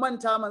 Karfa mu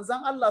manta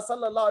manzon Allah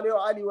sallallahu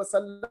alaihi wa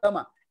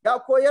sallama ya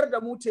koyar da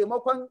mu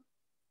taimakon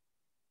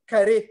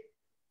kare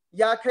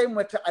ya kai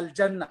mata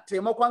aljanna,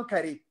 taimakon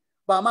kare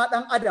ba ma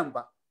ɗan adam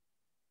ba.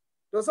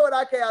 To saboda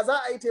haka ya za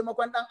a yi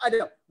taimakon ɗan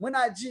adam?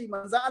 Muna ji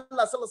manzon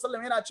Allah sallallahu alaihi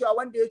wasallam yana cewa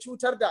wanda ya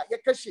cutar da ya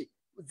kashe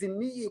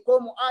zimmiyi ko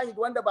mu'ahid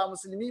wanda ba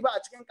musulmi ba a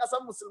cikin ƙasar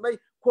musulmai,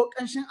 ko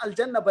ƙanshin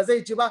aljanna ba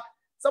zai ji ba.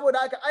 Saboda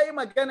haka ai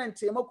maganan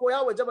taimako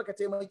ya wajaba ka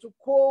taimaki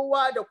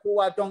kowa da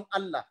kowa don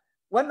Allah,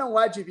 wannan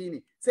wajibi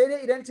ne. Sai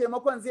dai idan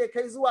taimakon zai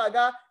kai zuwa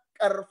ga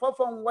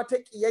ƙarfafan wata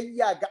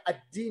ƙiyayya ga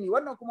addini,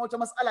 wannan kuma wata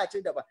matsala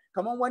ce daban.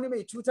 Kamar wani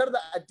mai cutar da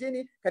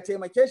addini ka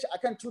taimake shi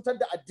akan cutar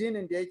da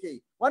addinin da yake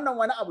yi, wannan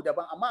wani abu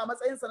daban. Amma a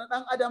matsayinsa na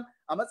ɗan adam,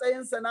 a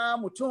matsayinsa na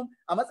mutum,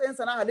 a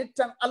matsayinsa na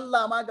halittan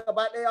Allah ma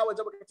gaba ɗaya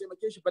waje baka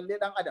taimake shi balle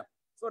ɗan adam.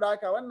 Saboda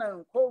haka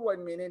wannan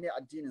kowanne menene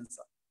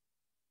addininsa.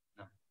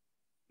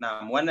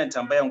 Na'am, wannan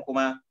tambayan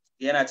kuma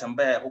yana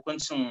tambaya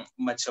hukuncin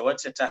mace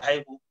wacce ta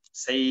haihu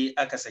sai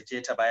aka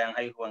sake ta bayan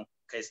haihuwan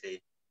kai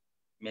tsaye,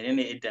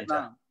 menene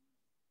iddanta?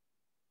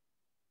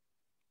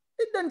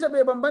 Iddanta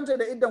bai bambanta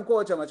da iddan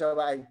kowace mace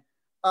ba ai.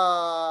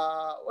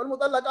 Wal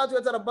mutallaqatu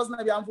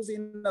yatarabbasna bi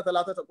anfusihinna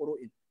thalathata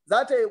qurun.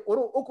 Za ta yi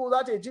quru uku,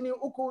 za ta yi jini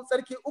uku,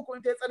 tsarki uku.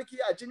 In ta yi tsarki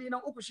a jini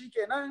nan uku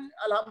shikenan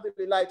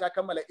alhamdulillah ta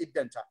kammala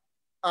iddanta.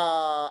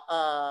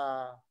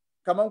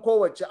 Kaman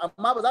kowace,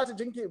 amma ba za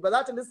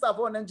ta lissafa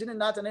wannan jinin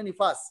nata na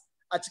nifas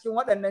a cikin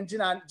waɗannan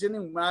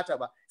jinin nata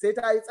ba, sai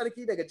ta yi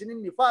tsarki daga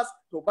jinin nifas,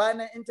 to bayan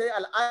in ta yi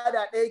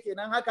al'ada ɗaya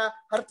kenan haka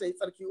har ta yi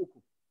tsarki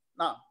uku.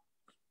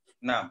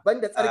 Na'am.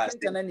 Banda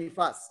tsarkinta na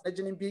nifas na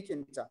jinin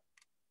bikinta.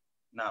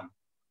 Na'am.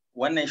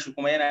 Wannan shi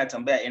kuma yana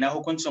tambaya ina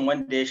hukuncin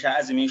wanda ya sha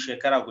azumin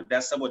shekara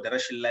guda saboda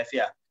rashin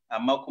lafiya,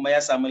 amma kuma ya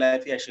samu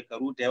lafiya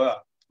shekaru da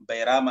yawa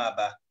bai rama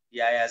ba,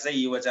 yaya zai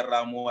yi wajen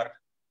ramuwar?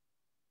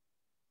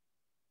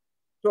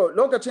 To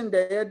lokacin da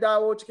ya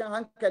dawo cikin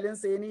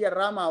hankalinsa ya niyyar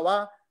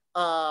ramawa,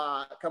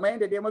 kamar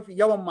yadda dai mafi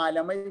yawan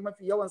malamai,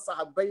 mafi yawan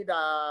sahabbai da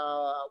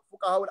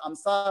fuqaha'ul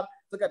amsar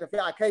suka tafi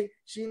a kai,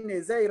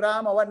 shine zai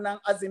rama wannan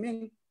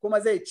azumin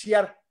kuma zai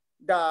ciyar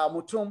da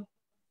mutum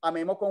a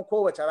maimakon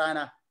kowace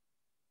rana.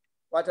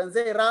 Watan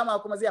zai rama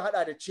kuma zai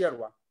hada da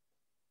ciyarwa.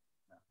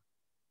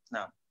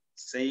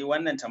 Sai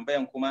wannan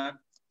tambayan kuma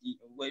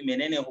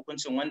menene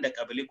hukuncin wanda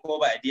kabili ko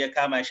ba'adi ya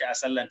kama shi a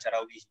sallan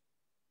tarawih?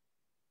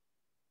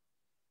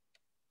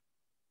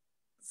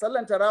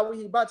 Sallan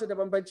tarawih ba ta da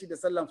bambanci da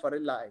sallan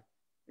farilla ai.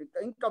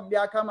 In kabli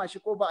ya kama shi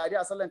ko ba'adi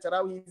a sallan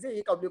tarawih zai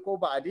yi kabli ko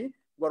ba'adi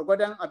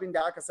gwargwadon abin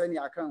da aka sani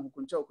akan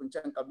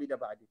hukunce-hukuncen kabli da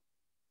ba'adi.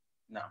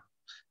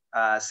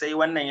 Sai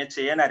wannan ya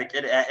ce yana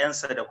rike da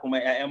 'ya'yansa da kuma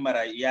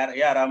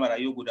yara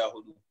marayu guda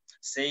 4.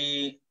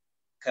 Sai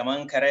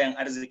kaman karayan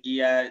arziki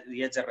ya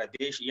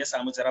jarrabe shi, ya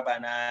samu jaraba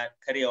na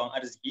karyawan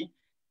arziki,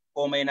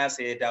 komai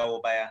nasa ya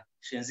dawo baya.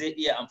 Shin zai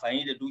iya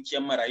amfani da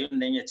dukiyar marayun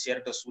nan ya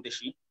ciyar da su da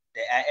shi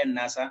da 'ya'yan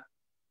nasa?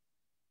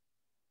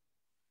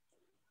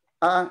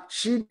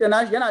 Shi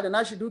yana da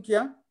nashi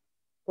dukiya?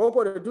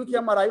 Ko da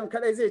dukiyar marayun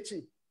kadai zai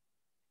ci?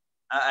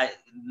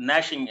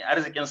 Nashin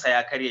arzikinsa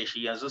ya karye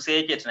shi, yanzu sai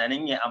yake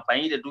tunanin ya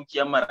amfani da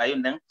dukiyar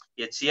marayun nan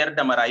ya ciyar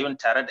da marayun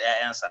tare da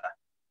 'ya'yansa.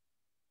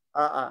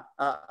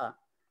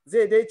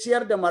 Zai dai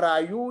ciyar da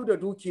marayu da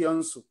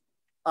dukiyansu,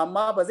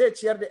 amma ba zai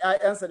ciyar da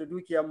 'ya'yansa da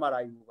dukiyar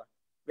marayu ba.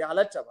 Bai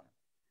halatta ba.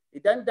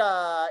 Idan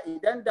da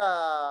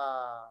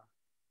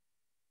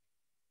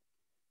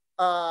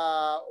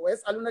wa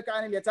yas'alunaka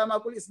 'anil yatama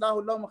qul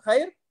islahu lahum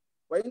khair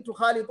wa in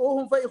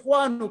tukhalituhum fa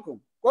ikhwanukum.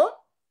 Ko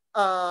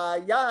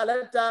ya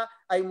halatta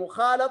ai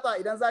mukhalata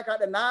idan zaka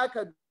haɗa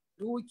naka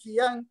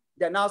dukiyan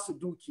da nasu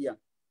dukiyan.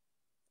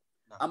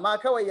 amma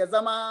kawai ya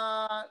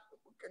zama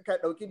ka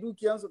ɗauki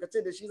dukiyansu ka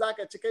ce da shi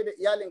zaka ci kai da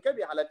iyalin ka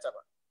bai halatta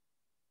ba.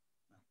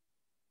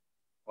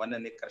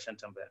 Wannan ne karshen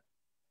tambaya.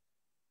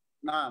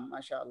 Na'am,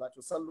 masha Allah.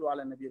 To sallu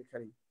ala nabiyil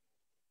karim.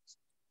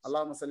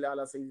 اللهم صل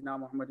على سيدنا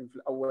محمد في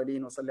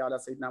الأولين وصل على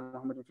سيدنا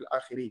محمد في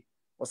الآخرين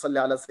وصل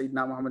على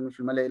سيدنا محمد في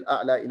الملأ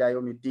الأعلى إلى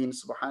يوم الدين.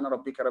 سبحان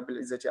ربك رب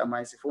العزة عما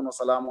يصفون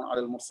وسلام على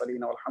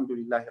المرسلين والحمد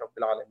لله رب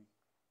العالمين.